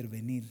va a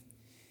intervenir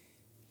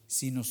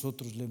si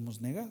nosotros le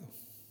hemos negado?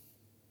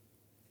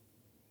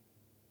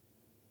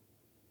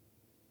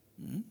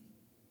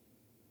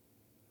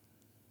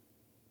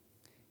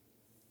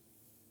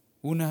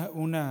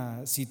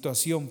 Una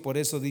situación, por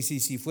eso dice: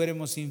 si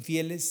fuéramos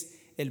infieles,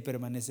 Él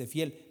permanece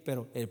fiel,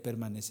 pero Él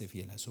permanece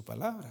fiel a su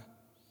palabra.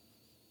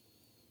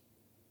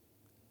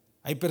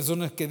 Hay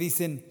personas que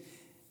dicen,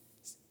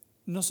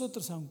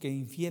 nosotros aunque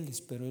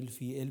infieles, pero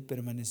él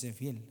permanece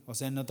fiel. O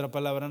sea, en otra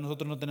palabra,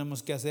 nosotros no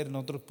tenemos que hacer,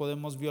 nosotros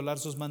podemos violar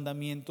sus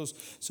mandamientos,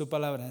 su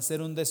palabra,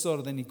 hacer un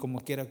desorden y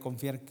como quiera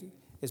confiar,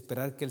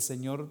 esperar que el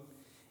Señor,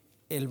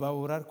 Él va a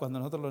obrar cuando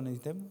nosotros lo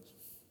necesitemos.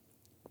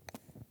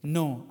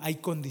 No, hay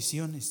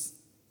condiciones.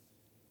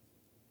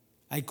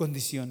 Hay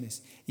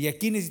condiciones. Y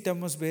aquí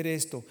necesitamos ver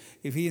esto.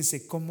 Y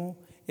fíjense cómo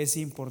es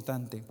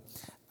importante.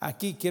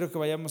 Aquí quiero que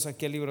vayamos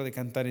aquí al libro de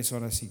Cantares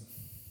ahora sí.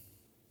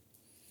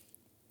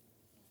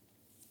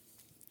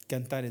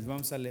 Cantares,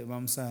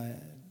 vamos a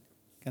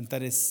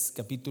Cantares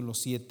capítulo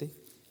 7,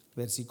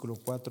 versículo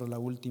 4, la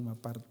última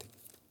parte.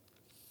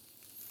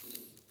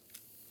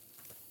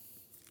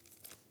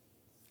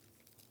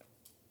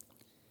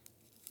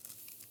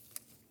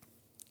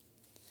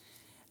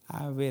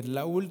 A ver,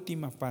 la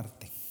última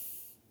parte.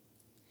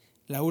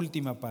 La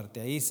última parte,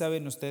 ahí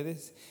saben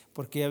ustedes,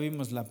 porque ya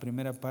vimos la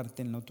primera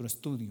parte en otro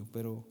estudio,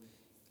 pero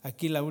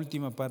aquí la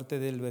última parte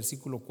del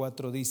versículo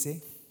 4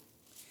 dice: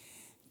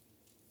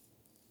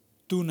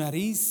 tu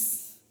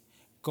nariz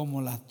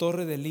como la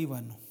torre del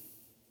Líbano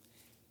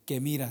que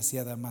mira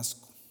hacia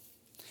Damasco.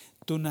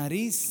 Tu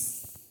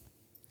nariz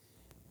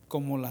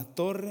como la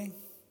torre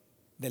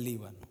del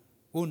Líbano.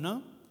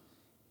 Uno,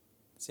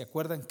 ¿se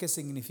acuerdan qué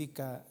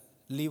significa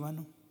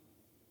Líbano?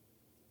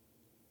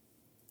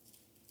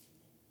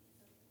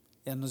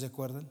 ¿Ya no se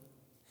acuerdan?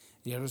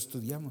 Ya lo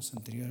estudiamos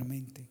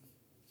anteriormente.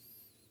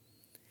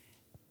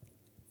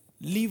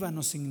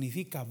 Líbano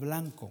significa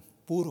blanco,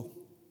 puro.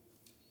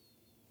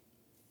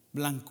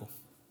 Blanco,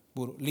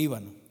 puro,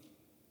 Líbano.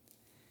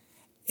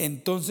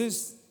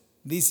 Entonces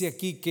dice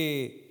aquí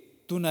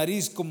que tu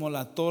nariz como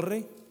la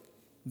torre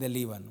del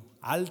Líbano,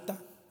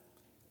 alta,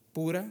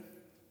 pura.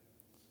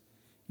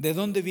 ¿De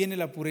dónde viene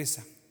la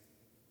pureza?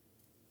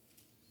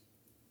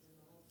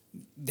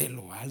 De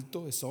lo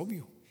alto, es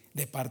obvio,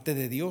 de parte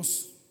de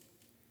Dios.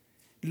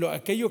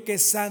 Aquello que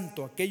es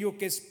santo, aquello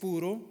que es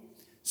puro,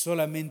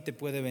 solamente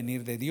puede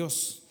venir de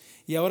Dios.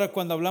 Y ahora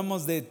cuando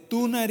hablamos de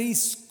tu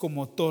nariz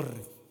como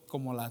torre,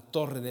 como la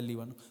torre del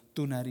Líbano,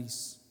 tu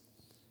nariz.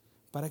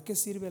 ¿Para qué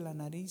sirve la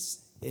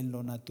nariz en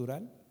lo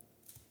natural?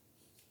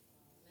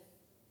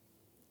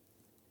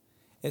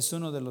 Es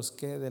uno de los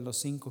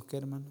cinco, ¿qué,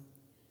 hermano?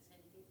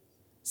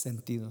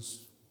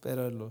 Sentidos.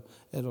 Pero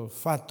el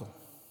olfato.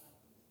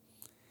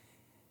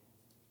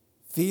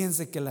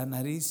 Fíjense que la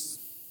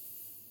nariz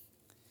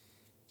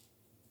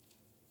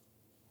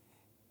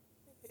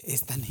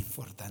es tan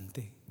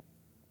importante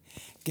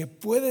que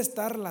puede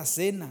estar la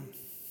cena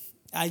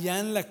allá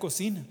en la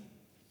cocina,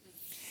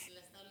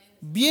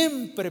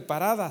 bien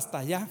preparada hasta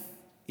allá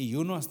y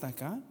uno hasta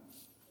acá.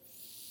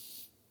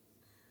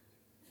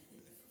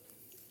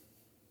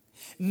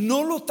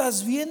 No lo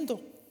estás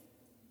viendo,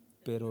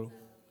 pero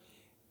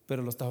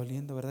lo estás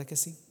oliendo, ¿verdad que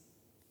sí?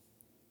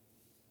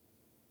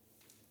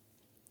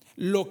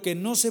 Lo que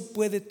no se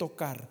puede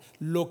tocar,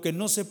 lo que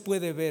no se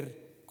puede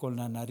ver con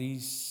la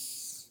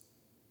nariz,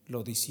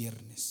 lo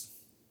disciernes.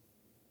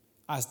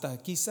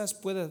 Hasta quizás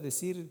puedas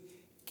decir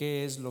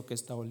qué es lo que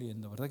está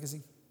oliendo, ¿verdad que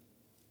sí?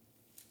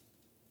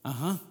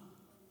 Ajá.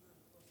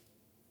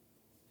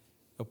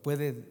 Lo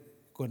puede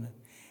con.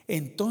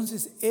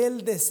 Entonces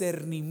el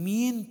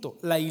discernimiento,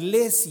 la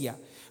iglesia,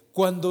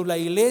 cuando la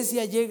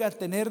iglesia llega a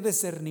tener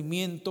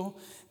discernimiento,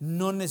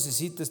 no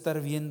necesita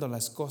estar viendo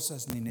las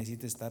cosas ni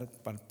necesita estar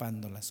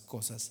palpando las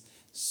cosas,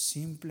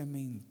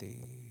 simplemente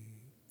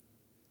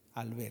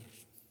al ver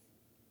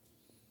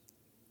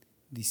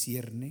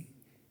discierne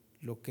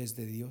lo que es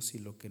de Dios y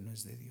lo que no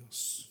es de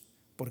Dios,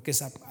 porque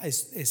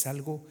es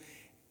algo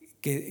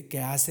que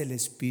hace el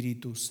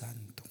Espíritu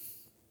Santo.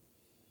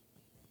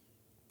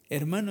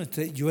 Hermano,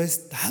 yo he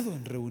estado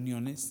en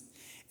reuniones,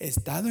 he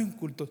estado en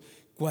cultos,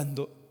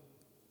 cuando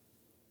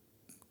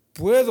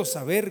puedo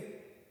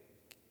saber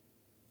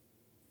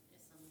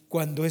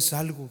cuando es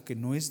algo que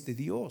no es de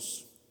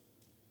Dios.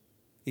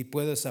 Y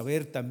puedo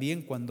saber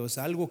también cuando es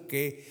algo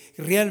que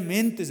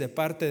realmente es de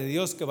parte de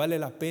Dios, que vale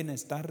la pena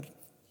estar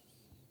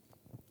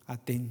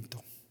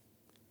atento,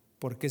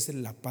 porque es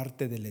la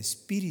parte del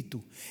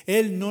Espíritu.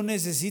 Él no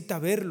necesita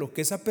ver lo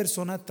que esa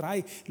persona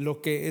trae,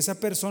 lo que esa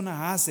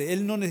persona hace.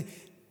 Él no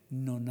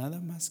nada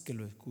más que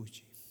lo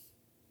escuche.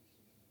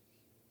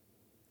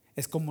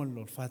 Es como el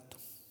olfato.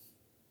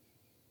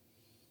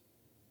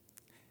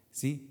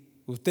 ¿Sí?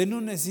 Usted no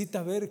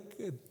necesita ver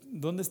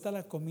dónde está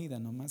la comida,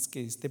 nomás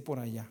que esté por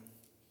allá.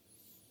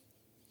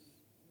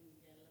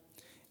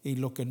 Y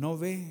lo que no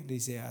ve,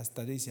 dice,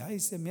 ay,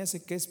 se me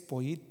hace que es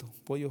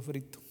pollo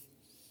frito.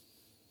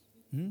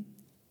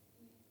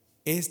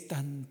 Es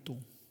tanto.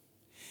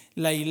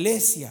 La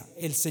iglesia,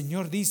 el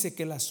Señor dice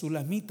que la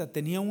sulamita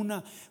tenía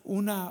un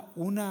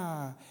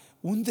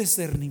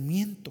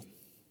discernimiento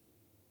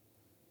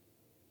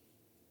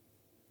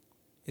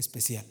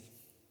especial.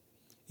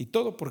 Y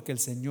todo porque el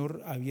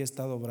Señor había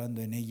estado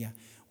obrando en ella.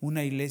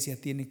 Una iglesia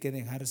tiene que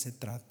dejarse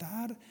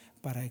tratar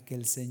para que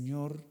el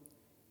Señor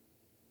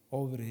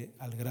obre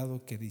al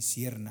grado que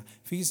discierna.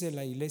 Fíjese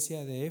la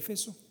iglesia de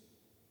Éfeso,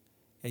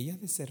 ella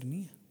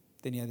discernía,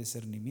 tenía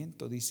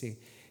discernimiento. Dice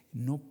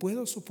no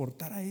puedo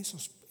soportar a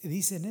esos.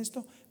 Dicen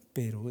esto,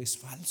 pero es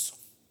falso.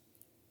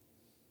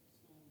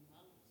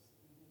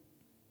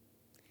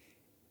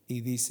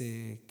 Y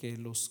dice que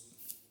los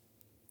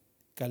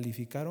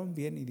calificaron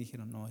bien y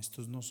dijeron, no,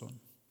 estos no son.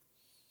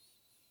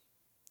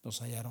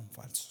 Los hallaron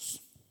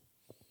falsos.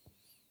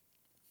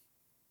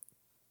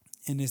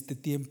 En este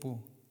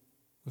tiempo,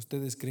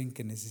 ¿ustedes creen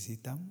que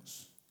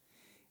necesitamos?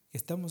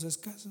 ¿Estamos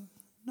escasos?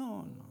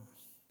 No.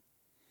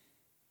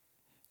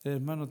 El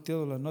hermano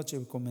Teodo la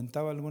noche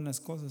comentaba algunas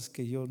cosas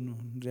que yo no,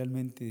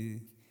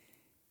 realmente,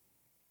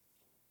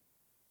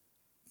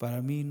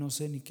 para mí no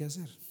sé ni qué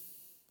hacer.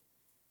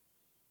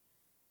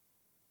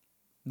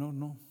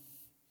 No,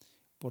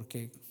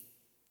 porque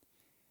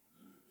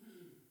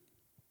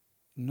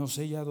no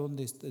sé ya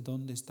dónde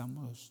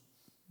estamos,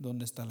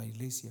 dónde está la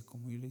iglesia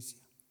como iglesia.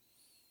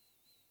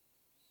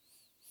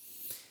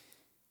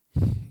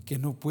 Que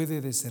no puede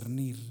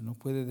discernir lo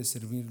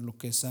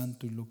que es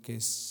santo y lo que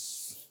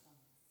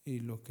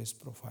es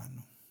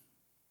profano.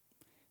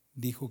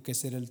 Dijo que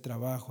ese era el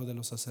trabajo de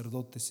los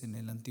sacerdotes en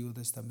el Antiguo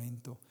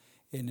Testamento,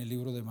 en el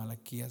libro de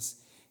Malaquías,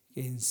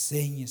 que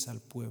enseñes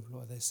al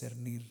pueblo a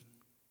discernir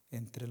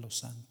entre lo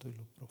santo y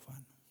lo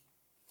profano.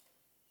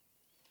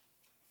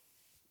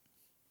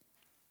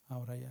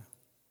 Ahora ya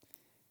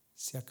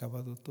se ha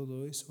acabado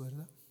todo eso,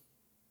 ¿verdad?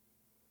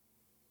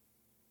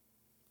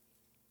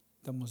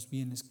 Estamos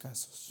bien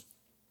escasos.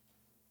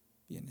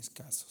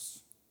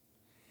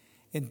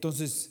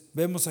 Entonces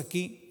vemos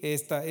aquí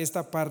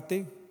esta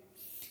parte,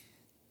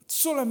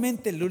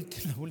 solamente la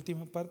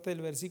última parte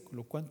del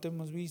versículo. ¿Cuánto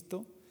hemos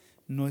visto?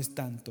 No es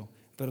tanto,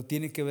 pero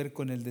tiene que ver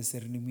con el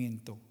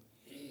discernimiento.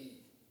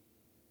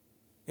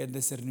 El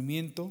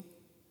discernimiento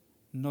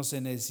no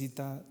se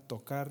necesita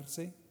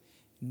tocarse,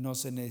 no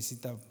se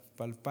necesita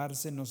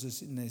palparse, no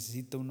se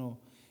necesita uno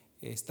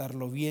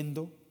estarlo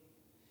viendo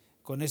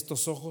con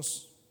estos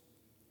ojos,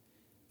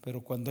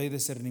 pero cuando hay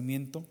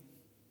discernimiento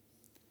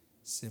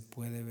se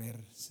puede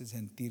ver,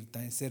 sentir,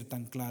 ser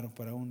tan claro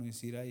para uno y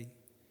decir, ay,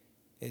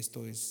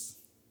 esto es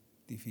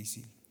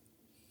difícil.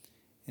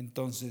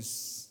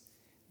 Entonces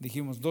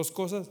dijimos dos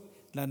cosas.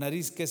 La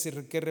nariz,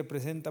 ¿qué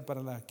representa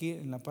para aquí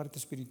en la parte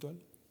espiritual?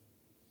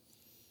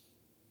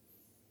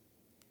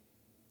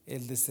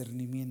 El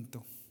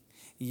discernimiento.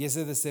 Y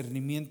ese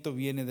discernimiento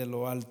viene de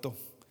lo alto.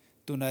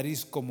 Tu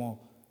nariz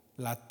como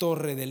la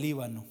torre del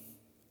Líbano.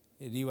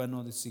 El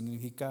Líbano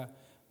significa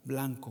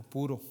blanco,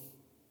 puro.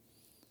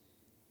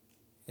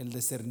 El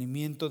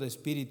discernimiento de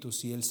espíritu,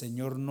 si el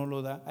Señor no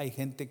lo da, hay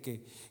gente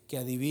que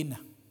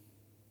adivina.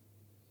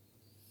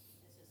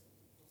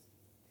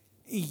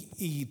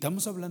 Y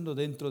estamos hablando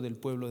dentro del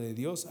pueblo de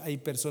Dios. Hay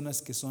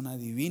personas que son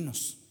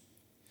adivinos,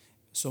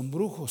 son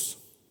brujos,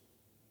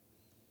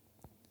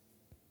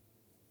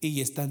 y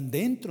están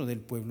dentro del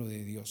pueblo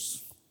de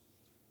Dios,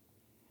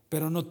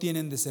 pero no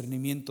tienen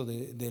discernimiento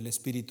del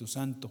Espíritu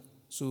Santo.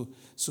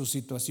 Su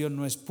situación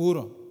no es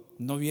puro,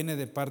 no viene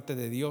de parte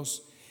de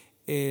Dios.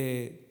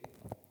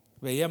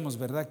 Veíamos,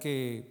 ¿verdad?,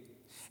 que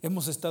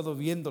hemos estado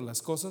viendo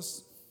las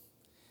cosas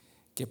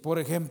que, por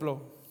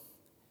ejemplo,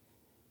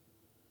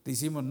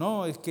 decimos,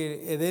 no, es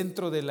que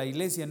dentro de la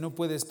iglesia no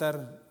puede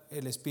estar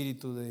el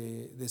espíritu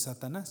de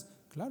Satanás.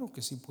 Claro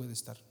que sí puede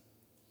estar.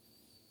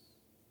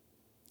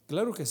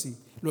 Claro que sí,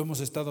 lo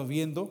hemos estado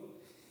viendo.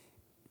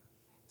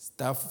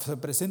 Se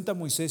presenta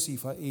Moisés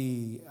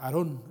y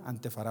Aarón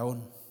ante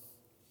Faraón.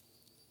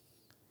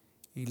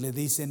 Y le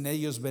dicen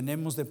ellos,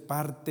 venimos de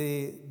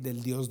parte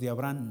del Dios de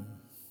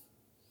Abraham.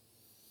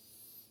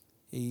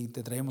 Y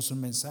te traemos un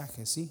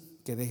mensaje, sí,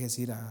 que dejes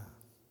ir a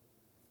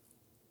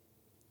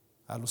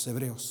los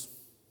hebreos.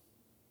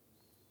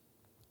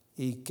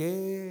 ¿Y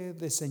qué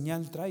de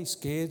señal traes?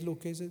 ¿Qué es lo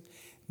que es?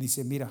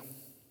 Dice, mira,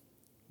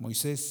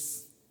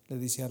 Moisés le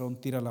dice a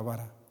Aarón, tira la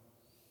vara.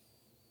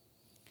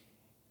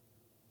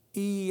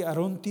 Y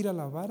Aarón tira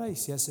la vara y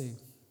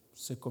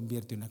se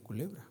convierte en una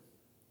culebra.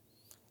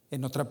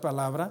 En otra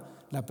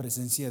palabra, la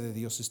presencia de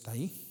Dios está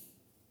ahí,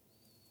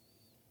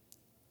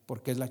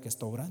 porque es la que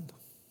está obrando.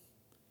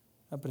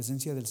 La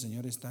presencia del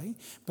Señor está ahí.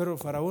 Pero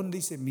Faraón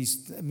dice,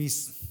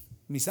 mis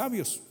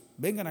sabios,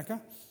 vengan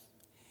acá.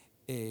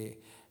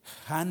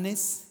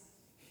 Janes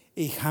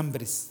y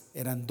Jambres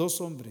eran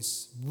dos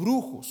hombres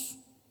brujos,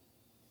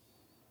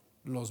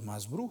 los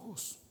más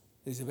brujos.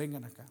 Dice,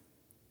 vengan acá.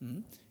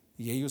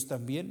 Y ellos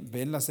también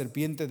ven la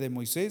serpiente de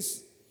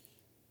Moisés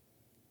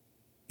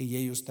y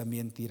ellos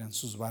también tiran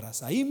sus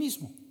varas ahí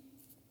mismo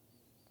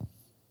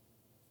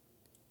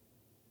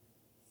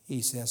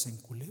y se hacen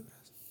culebras.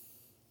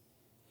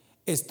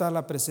 Está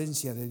la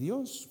presencia de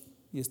Dios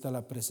y está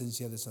la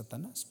presencia de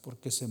Satanás,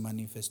 porque se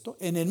manifestó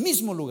en el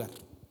mismo lugar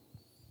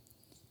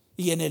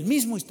y en el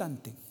mismo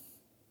instante.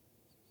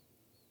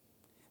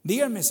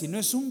 Díganme si no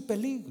es un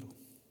peligro.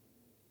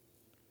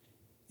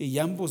 Y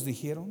ambos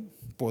dijeron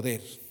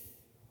poder.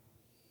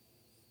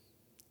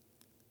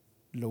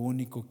 Lo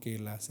único que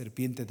la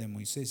serpiente de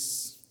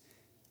Moisés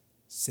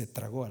se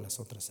tragó a las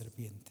otras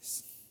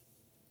serpientes.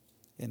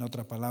 En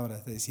otra palabra,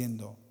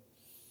 diciendo,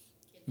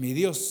 mi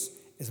Dios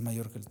es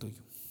mayor que el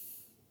tuyo.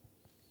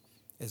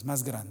 es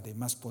más grande,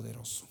 más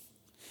poderoso.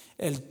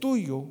 El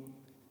tuyo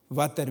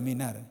va a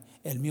terminar,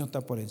 el mío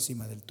está por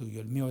encima del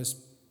tuyo, el mío es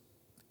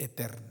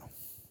eterno.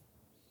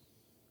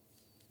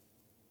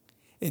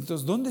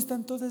 Entonces, ¿dónde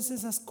están todas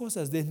esas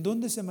cosas? ¿De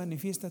dónde se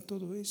manifiesta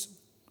todo eso?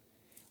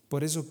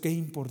 Por eso qué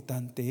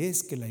importante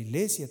es que la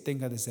iglesia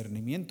tenga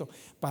discernimiento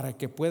para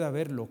que pueda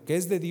ver lo que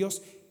es de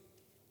Dios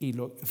y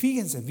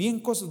fíjense,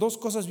 dos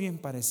cosas bien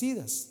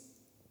parecidas.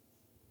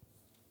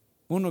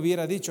 Uno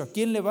hubiera dicho, ¿a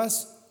quién le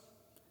vas?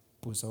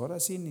 Pues ahora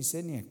sí ni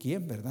sé ni a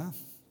quién, ¿verdad?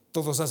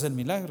 Todos hacen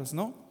milagros,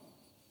 ¿no?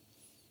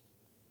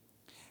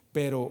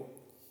 Pero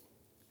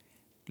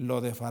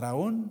lo de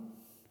Faraón,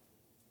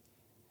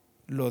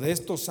 lo de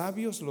estos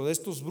sabios, lo de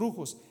estos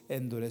brujos,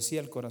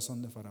 endurecía el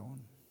corazón de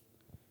Faraón.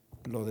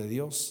 Lo de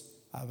Dios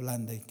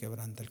ablanda y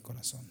quebranta el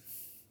corazón.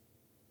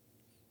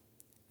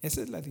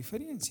 Esa es la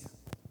diferencia.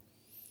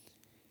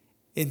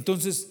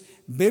 Entonces,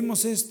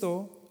 vemos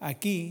esto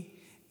aquí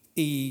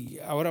y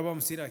ahora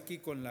vamos a ir aquí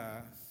con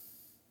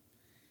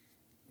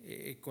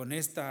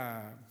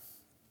esta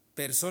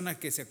persona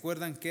que se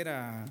acuerdan que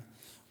era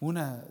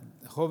una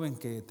joven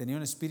que tenía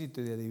un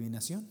espíritu de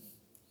adivinación.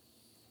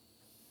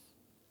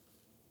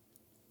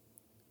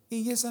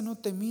 Y esa no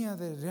temía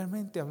de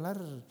realmente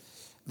hablar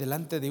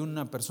delante de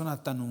una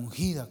persona tan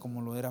ungida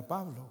como lo era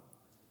Pablo.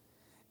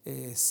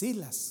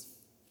 Silas,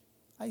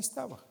 ahí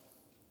estaba,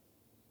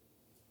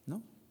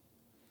 ¿no?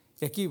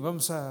 Y aquí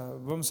vamos a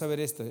ver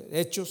esto,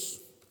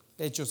 Hechos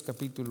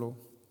capítulo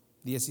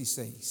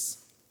 16.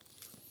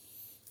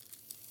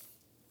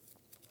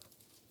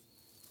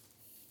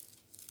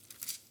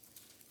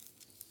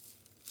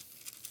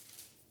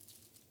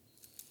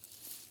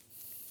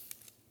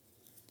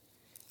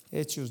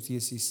 Hechos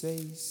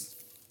 16.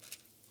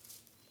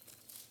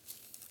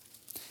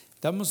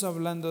 Estamos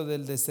hablando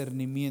del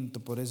discernimiento,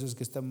 por eso es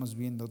que estamos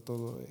viendo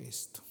todo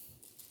esto.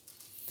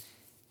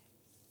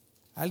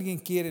 ¿Alguien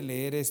quiere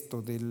leer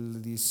esto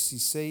del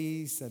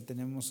 16?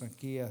 Tenemos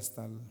aquí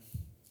hasta el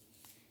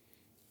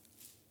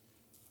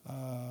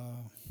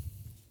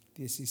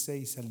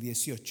 16 al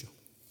 18.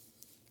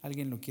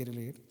 ¿Alguien lo quiere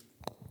leer?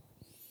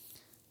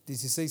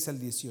 16 al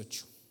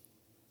 18.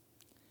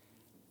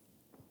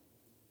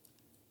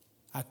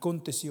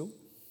 Aconteció,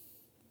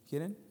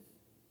 ¿quieren?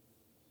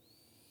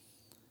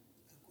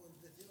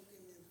 Aconteció que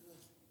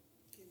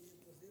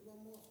mientras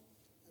íbamos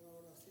a la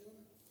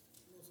oración,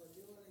 nos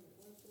salió al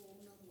encuentro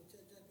una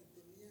muchacha que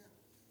tenía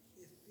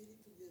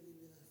espíritu de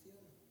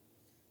adivinación,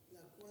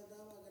 la cual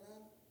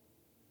daba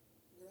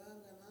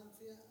gran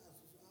ganancia a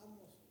sus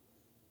amos,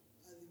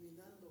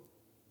 adivinando.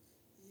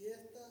 Y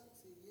ésta,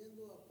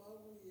 siguiendo a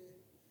Pablo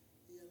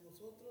y a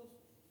nosotros,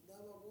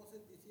 daba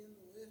voces diciendo: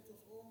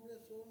 estos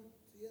hombres son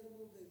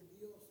siervos del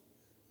Dios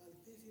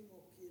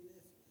Altísimo,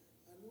 quienes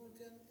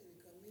anuncian el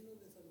camino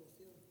de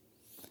salvación.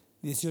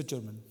 18,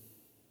 hermano.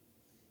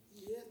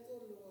 Y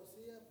esto lo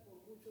hacía por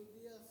muchos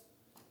días,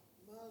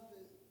 más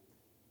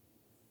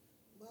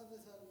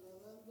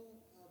desagradando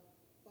a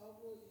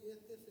Pablo, y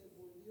este se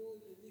volvió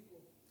y le dijo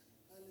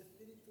al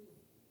espíritu: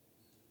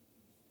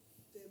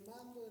 te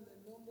mando en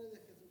el nombre de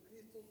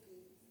Jesucristo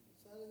que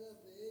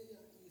salgas de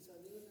ella. Y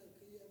salió en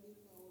aquella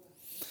misma hora.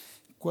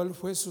 ¿Cuál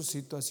fue su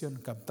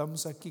situación?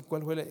 Captamos aquí.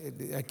 ¿Cuál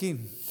fue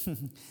aquí?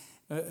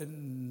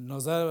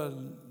 Nos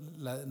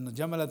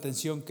llama la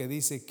atención que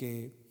dice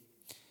que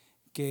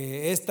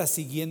está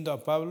siguiendo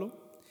a Pablo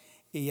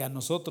y a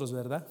nosotros,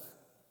 ¿verdad?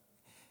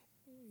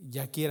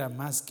 Ya que era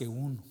más que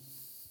uno.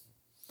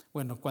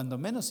 Bueno, cuando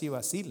menos iba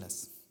a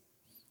Silas.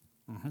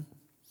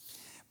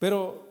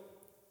 Pero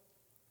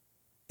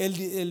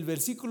el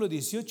versículo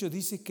 18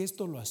 dice que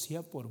esto lo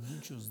hacía por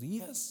muchos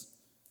días.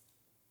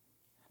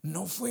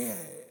 No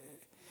fue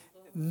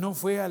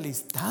al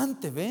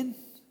instante, ¿ven?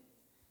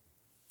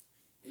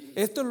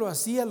 Esto lo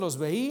hacía, los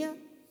veía,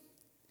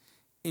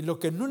 y lo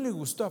que no le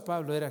gustó a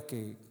Pablo era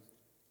que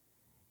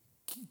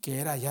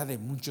era ya de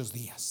muchos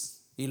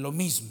días. Y lo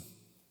mismo,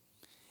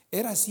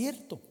 era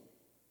cierto.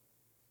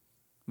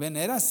 ¿Ven?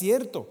 Era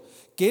cierto.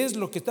 ¿Qué es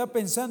lo que está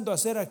pensando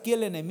hacer aquí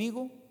el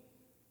enemigo?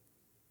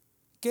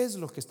 ¿Qué es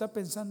lo que está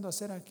pensando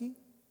hacer aquí?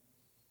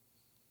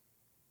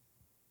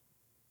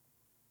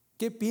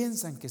 ¿Qué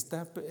piensan que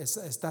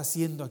está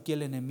haciendo aquí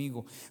el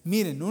enemigo?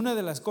 Miren, una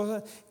de las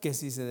cosas que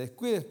si se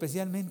descuida,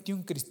 especialmente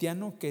un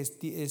cristiano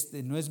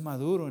que no es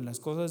maduro en las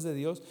cosas de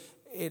Dios,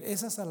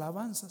 esas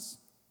alabanzas.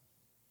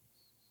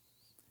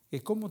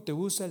 Que cómo te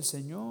usa el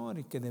Señor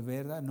y que de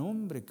verdad, no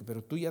hombre,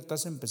 pero tú ya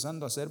estás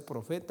empezando a ser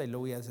profeta y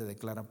luego ya se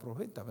declara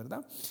profeta,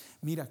 ¿verdad?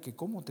 Mira que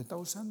cómo te está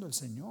usando el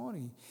Señor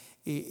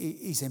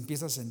y se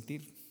empieza a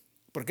sentir.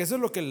 Porque eso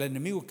es lo que el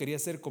enemigo quería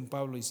hacer con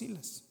Pablo y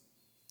Silas.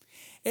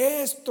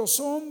 Estos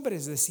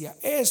hombres, decía,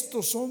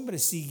 estos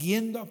hombres,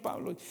 siguiendo a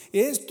Pablo,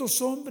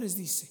 estos hombres,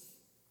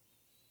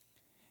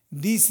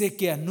 dice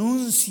que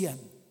anuncian,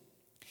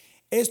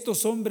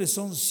 estos hombres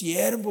son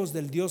siervos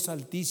del Dios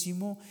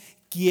Altísimo,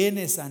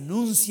 quienes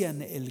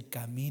anuncian el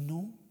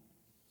camino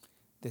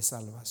de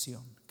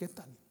salvación. ¿Qué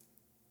tal?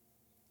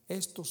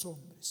 Estos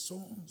hombres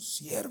son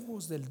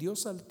siervos del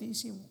Dios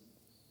Altísimo.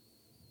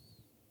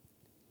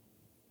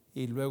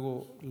 Y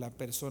luego la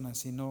persona,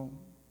 si no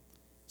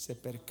se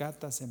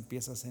percata, se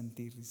empieza a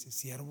sentir, dice,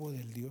 siervo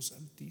del Dios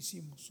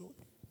Altísimo soy.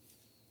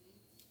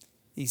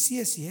 Y sí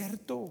es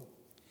cierto,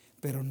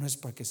 pero no es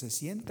para que se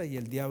sienta, y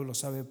el diablo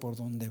sabe por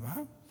dónde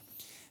va.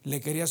 Le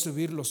quería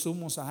subir los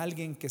humos a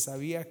alguien que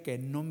sabía que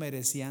no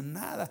merecía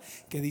nada,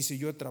 que dice,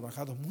 yo he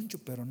trabajado mucho,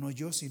 pero no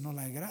yo, sino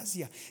la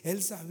gracia.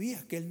 Él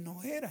sabía que él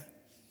no era,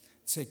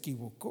 se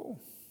equivocó.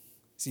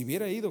 Si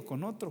hubiera ido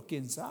con otro,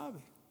 quién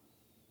sabe.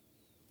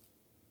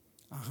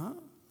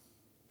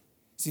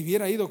 Si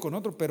hubiera ido con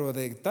otro, pero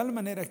de tal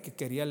manera que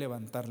quería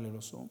levantarle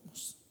los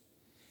humos.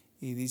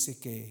 Y dice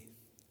que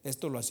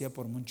esto lo hacía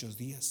por muchos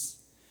días.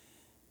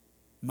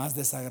 Mas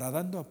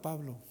desagradando a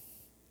Pablo,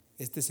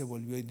 este se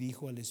volvió y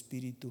dijo al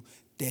espíritu,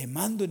 te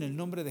mando en el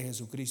nombre de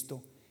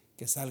Jesucristo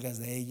que salgas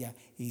de ella.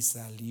 Y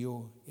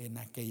salió en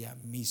aquella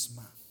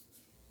misma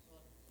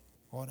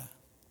hora.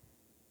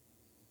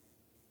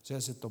 O sea,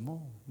 se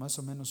tomó más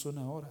o menos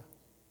una hora,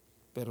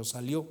 pero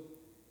salió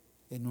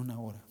en una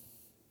hora.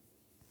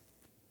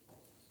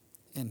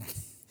 En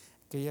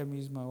aquella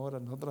misma hora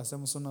nosotros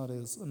hacemos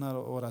una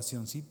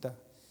oracioncita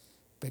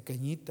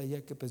pequeñita,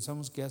 ya que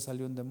pensamos que ya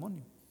salió un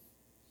demonio.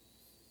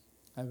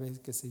 A veces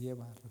que se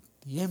lleva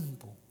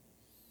tiempo.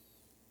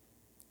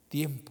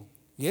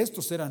 Y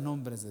estos eran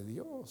hombres de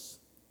Dios.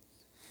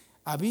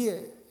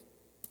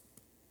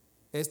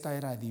 Esta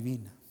era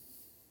adivina.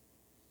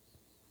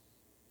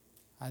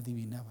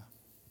 Adivinaba.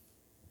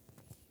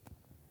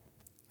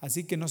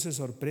 Así que no se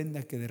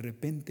sorprenda que de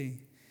repente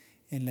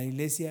en la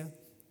iglesia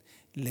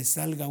le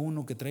salga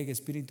uno que traiga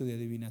espíritu de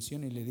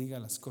adivinación y le diga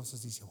las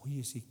cosas. Dice,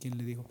 oye, sí, ¿quién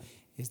le dijo?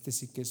 Este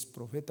sí que es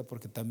profeta,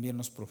 porque también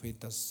los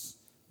profetas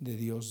de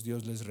Dios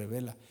les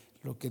revela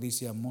lo que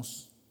dice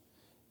Amós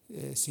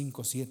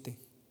 5:7,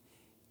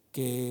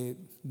 que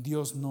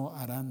Dios no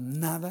hará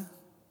nada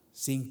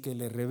sin que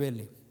le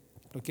revele.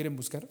 ¿Lo quieren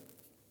buscar?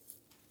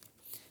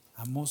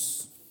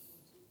 Amós.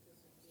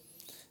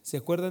 ¿Se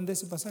acuerdan de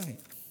ese pasaje?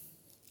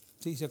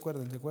 Sí, ¿se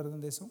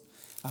acuerdan de eso?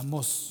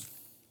 Amós.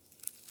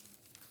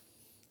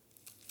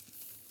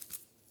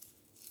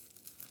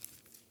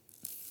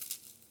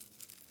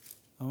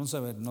 Vamos a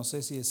ver, no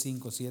sé si es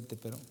 5:7,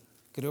 pero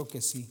creo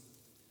que sí.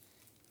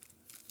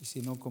 Y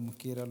si no, como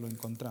quiera lo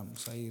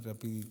encontramos ahí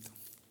rapidito.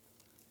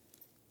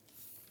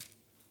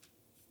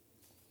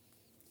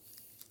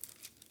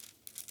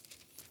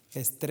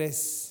 Es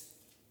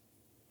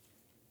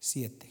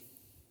 3:7.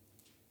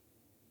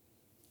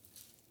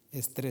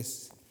 Es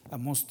 3,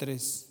 Amós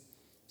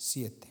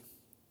 3:7.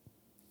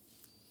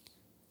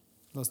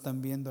 ¿Lo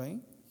están viendo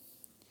ahí?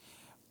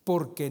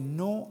 Porque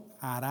no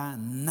hará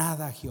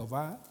nada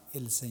Jehová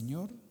el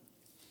Señor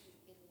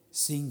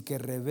sin que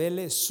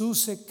revele su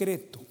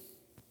secreto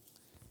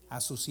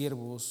a sus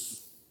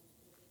siervos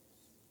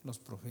los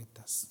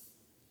profetas.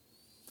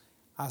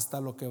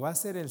 Hasta lo que va a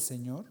hacer el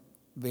Señor,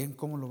 ¿ven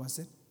cómo lo va a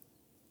hacer?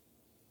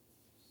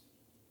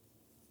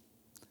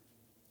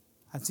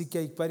 Así que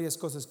hay varias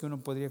cosas que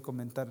uno podría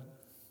comentar.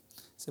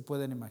 Se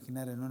pueden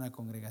imaginar en una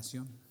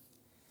congregación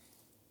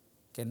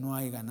que no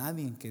haya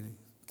nadie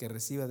que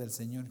reciba del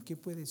Señor. ¿Qué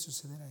puede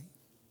suceder ahí?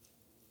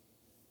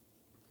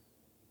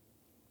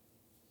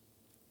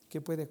 ¿Qué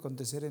puede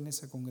acontecer en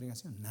esa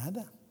congregación?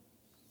 Nada.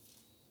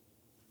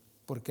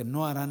 Porque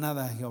no hará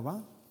nada a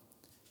Jehová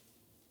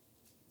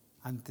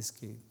antes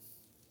que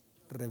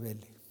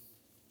revele.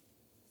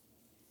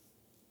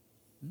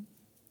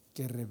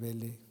 Que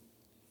revele.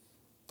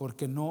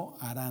 Porque no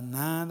hará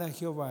nada a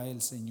Jehová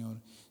el Señor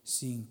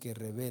sin que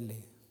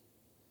revele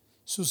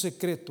su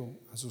secreto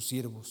a sus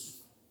siervos,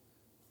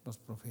 los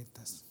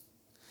profetas.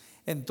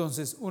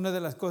 Entonces, una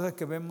de las cosas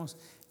que vemos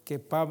que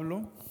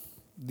Pablo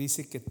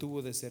dice que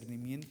tuvo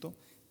discernimiento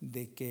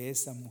de que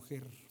esa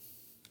mujer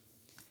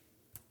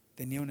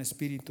tenía un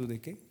espíritu de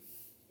 ¿qué?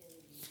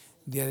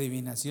 De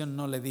adivinación.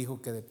 No le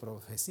dijo que de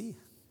profecía.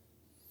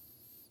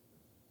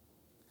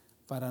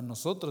 Para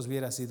nosotros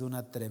hubiera sido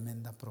una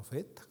tremenda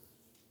profeta.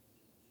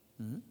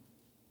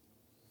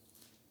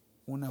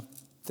 Una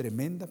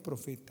tremenda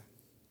profeta.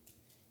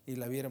 Y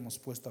la hubiéramos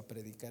puesto a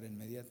predicar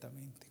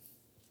inmediatamente.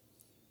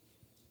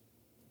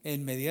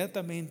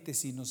 Inmediatamente,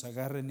 si nos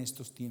agarra en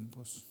estos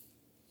tiempos.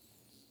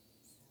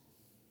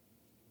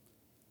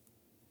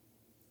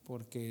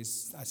 Porque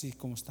es así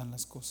como están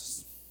las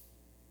cosas.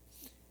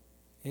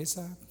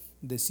 Esa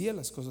decía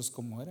las cosas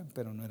como eran,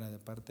 pero no era de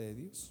parte de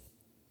Dios.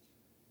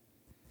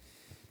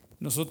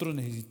 Nosotros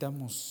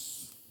necesitamos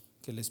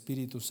que el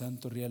Espíritu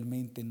Santo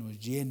realmente nos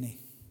llene,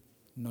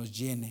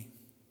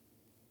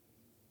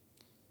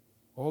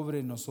 obre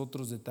en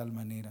nosotros de tal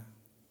manera.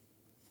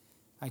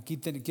 Aquí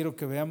quiero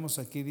que veamos,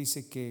 aquí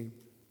dice que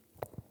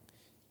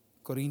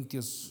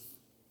Corintios,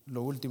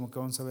 lo último que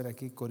vamos a ver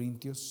aquí,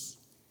 Corintios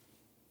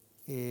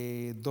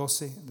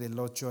 12 del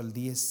 8 al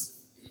 10,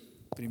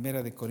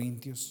 Primera de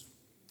Corintios.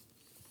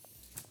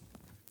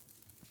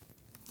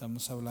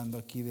 Estamos hablando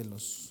aquí de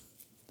los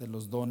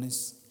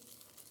dones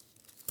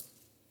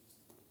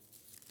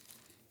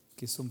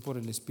que son por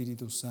el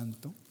Espíritu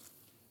Santo.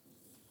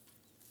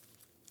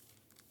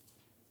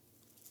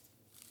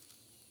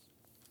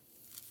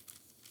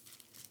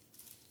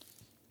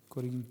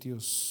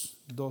 Corintios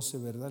 12,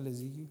 ¿verdad?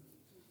 Les dije.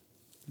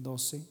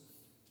 12,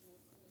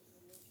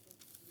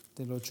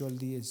 del 8 al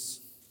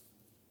 10.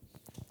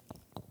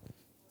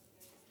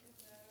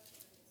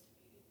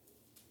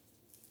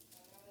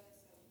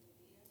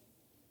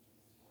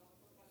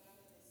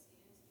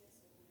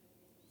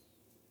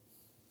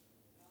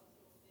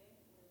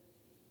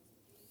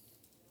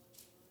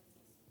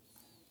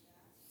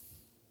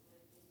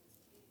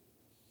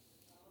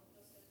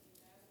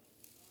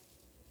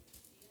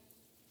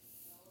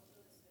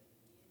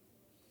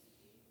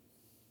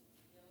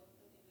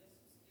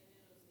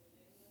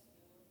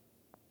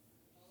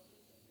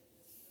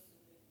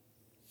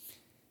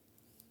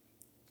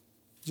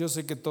 Yo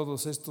sé que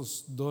todos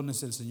estos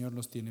dones el Señor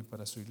los tiene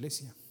para su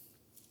iglesia.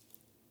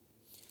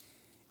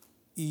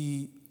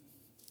 Y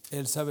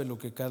Él sabe lo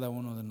que cada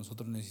uno de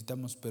nosotros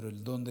necesitamos, pero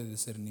el don de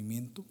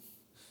discernimiento,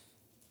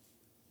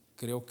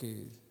 creo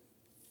que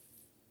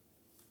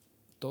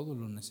todos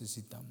lo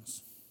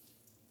necesitamos.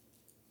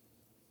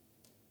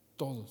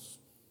 Todos.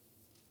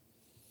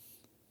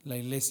 La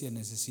iglesia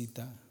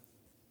necesita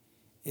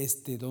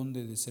este don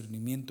de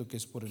discernimiento que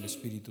es por el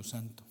Espíritu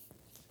Santo.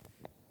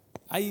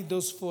 Hay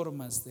dos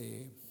formas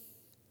de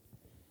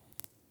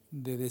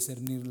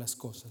discernir las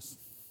cosas,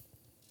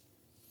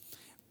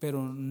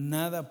 pero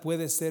nada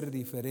puede ser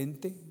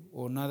diferente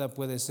o nada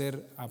puede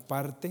ser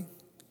aparte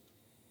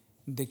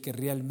de que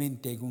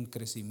realmente hay un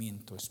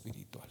crecimiento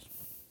espiritual.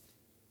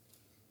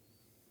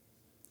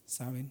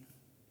 ¿Saben?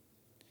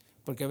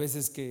 Porque a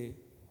veces que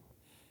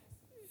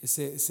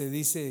se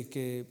dice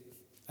que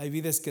hay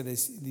vidas que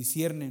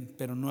disciernen,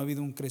 pero no ha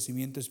habido un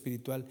crecimiento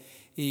espiritual,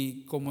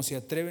 y como se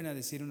atreven a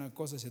decir una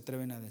cosa, se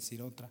atreven a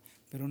decir otra.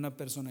 Pero una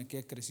persona que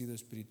ha crecido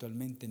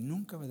espiritualmente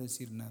nunca va a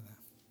decir nada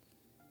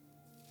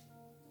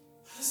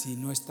si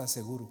no está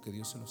seguro que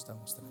Dios se lo está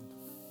mostrando.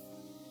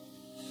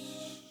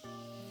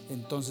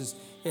 Entonces,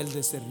 el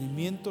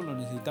discernimiento lo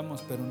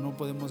necesitamos, pero no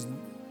podemos,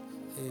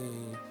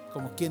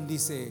 como quien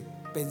dice,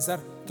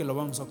 pensar que lo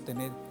vamos a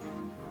obtener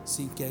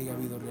sin que haya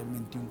habido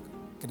realmente un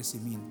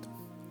crecimiento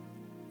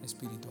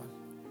espiritual.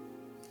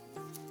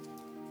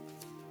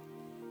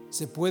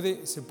 Se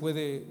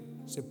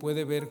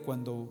puede ver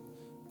cuando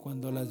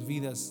las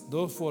vidas,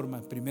 dos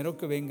formas: primero,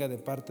 que venga de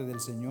parte del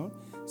Señor;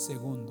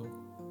 segundo,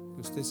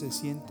 que usted se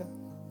sienta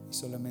y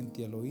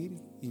solamente al oír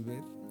y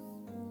ver,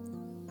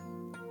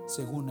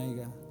 según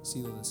haya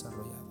sido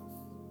desarrollado.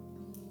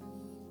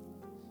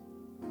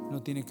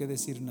 No tiene que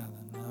decir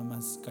nada, nada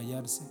más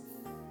callarse,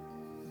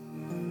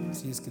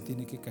 si es que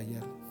tiene que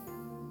callar.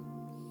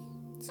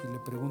 Si le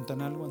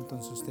preguntan algo,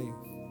 entonces usted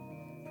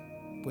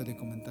puede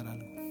comentar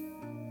algo.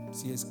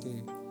 Si es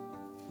que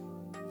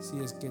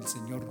el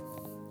Señor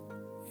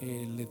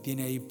le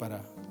tiene ahí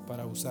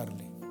para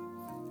usarle.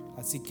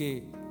 Así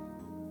que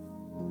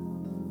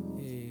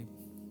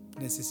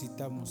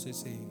necesitamos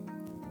ese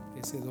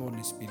don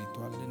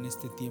espiritual en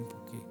este tiempo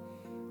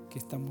que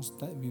estamos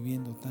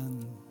viviendo,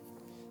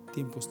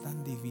 tiempos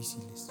tan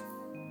difíciles.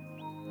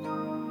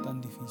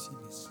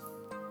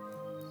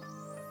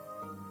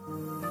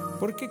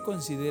 ¿Por qué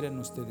consideran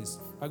ustedes,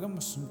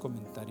 hagamos un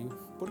comentario,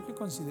 por qué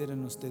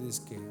consideran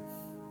ustedes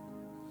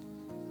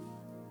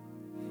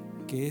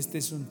que este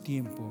es un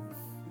tiempo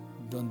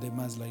donde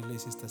más la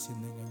iglesia está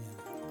siendo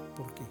engañada?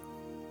 ¿Por qué?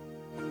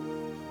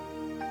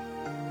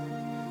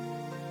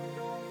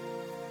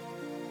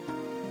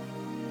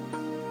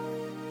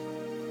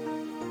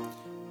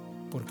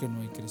 Porque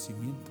no hay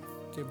crecimiento.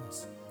 ¿Qué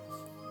más?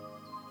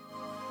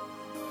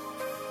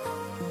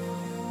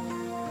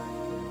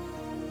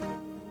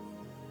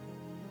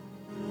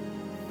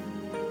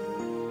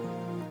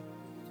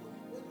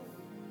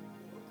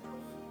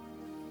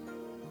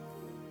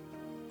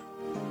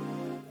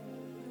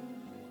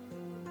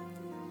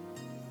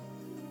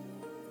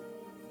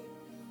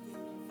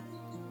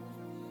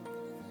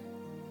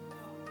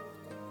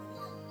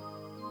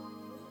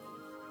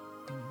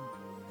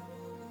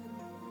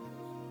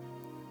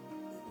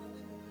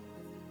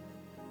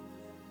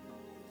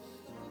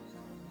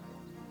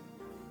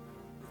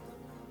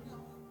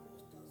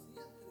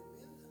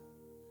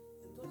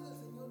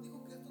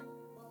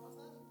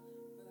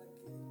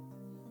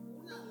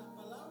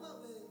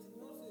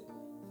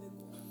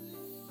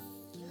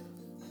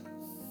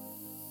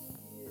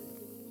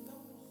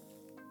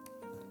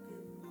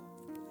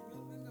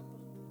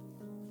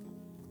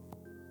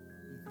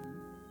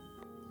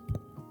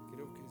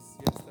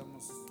 Ya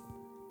estamos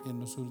en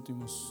los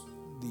últimos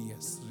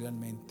días,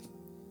 realmente.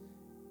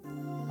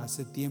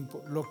 Hace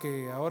tiempo, lo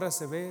que ahora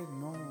se ve,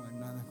 no es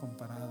nada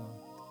comparado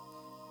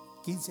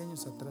 15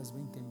 años atrás,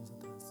 20 años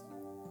atrás.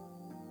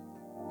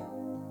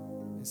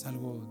 Es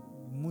algo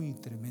muy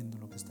tremendo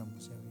lo que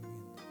estamos ya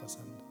viviendo,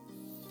 pasando.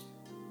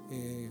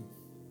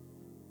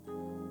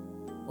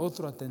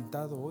 Otro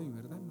atentado hoy,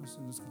 ¿verdad? ¿No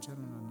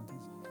escucharon la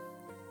noticia?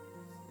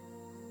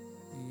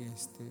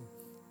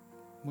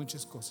 Y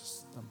muchas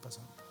cosas están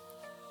pasando.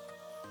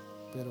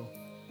 Pero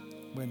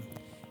bueno,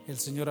 el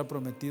Señor ha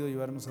prometido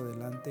llevarnos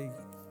adelante y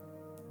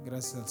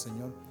gracias al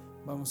Señor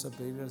vamos a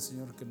pedirle al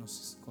Señor que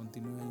nos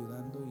continúe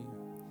ayudando,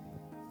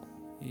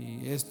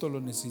 y esto lo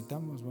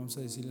necesitamos. Vamos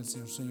a decirle al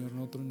Señor: Señor,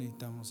 nosotros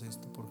necesitamos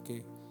esto,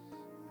 porque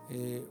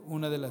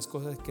una de las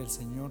cosas que el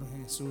Señor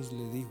Jesús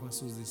le dijo a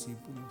sus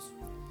discípulos,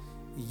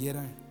 y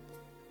era: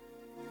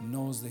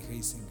 no os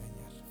dejéis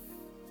engañar.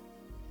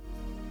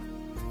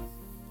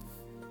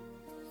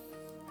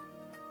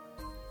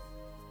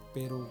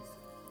 Pero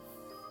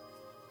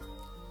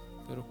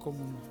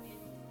 ¿cómo no?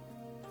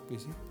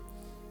 Pues sí,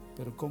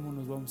 pero ¿cómo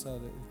no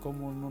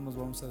nos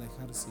vamos a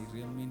dejar si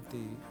realmente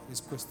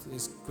es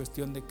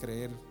cuestión de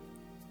creer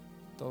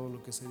todo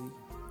lo que se diga?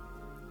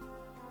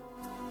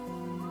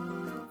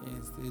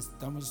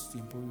 Estamos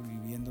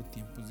viviendo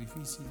tiempos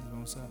difíciles.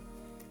 Vamos a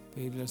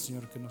pedirle al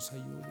Señor que nos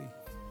ayude,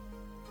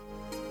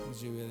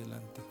 nos lleve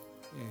adelante.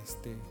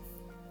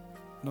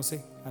 No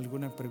sé,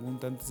 ¿alguna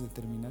pregunta antes de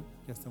terminar?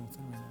 Ya estamos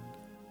terminando.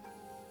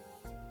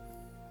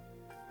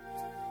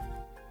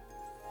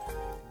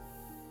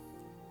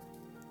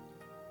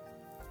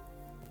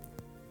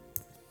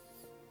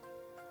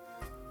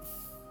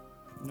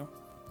 No,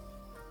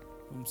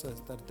 vamos a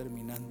estar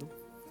terminando.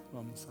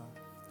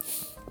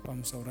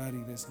 Vamos a orar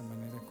y de esa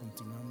manera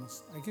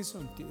continuamos. Aquí es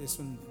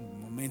un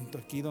momento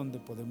aquí donde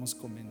podemos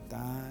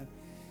comentar.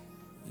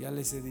 Ya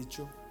les he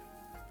dicho,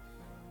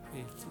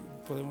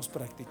 podemos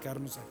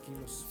practicarnos aquí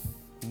los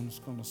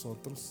unos con los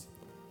otros.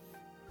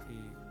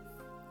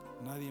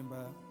 Nadie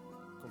va a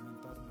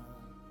comentar nada.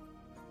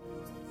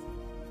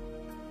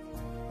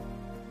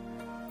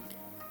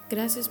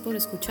 Gracias por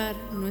escuchar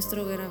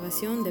nuestra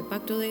grabación de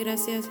Pacto de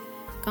Gracias,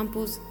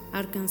 Campus,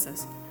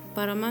 Arkansas.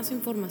 Para más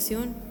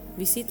información,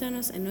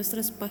 visítanos en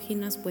nuestras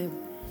páginas web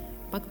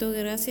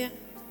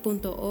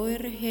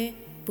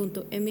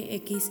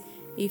pactodegracia.org.mx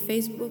y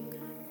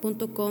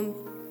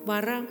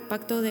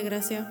facebook.com/Pacto de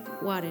Gracia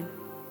Warren.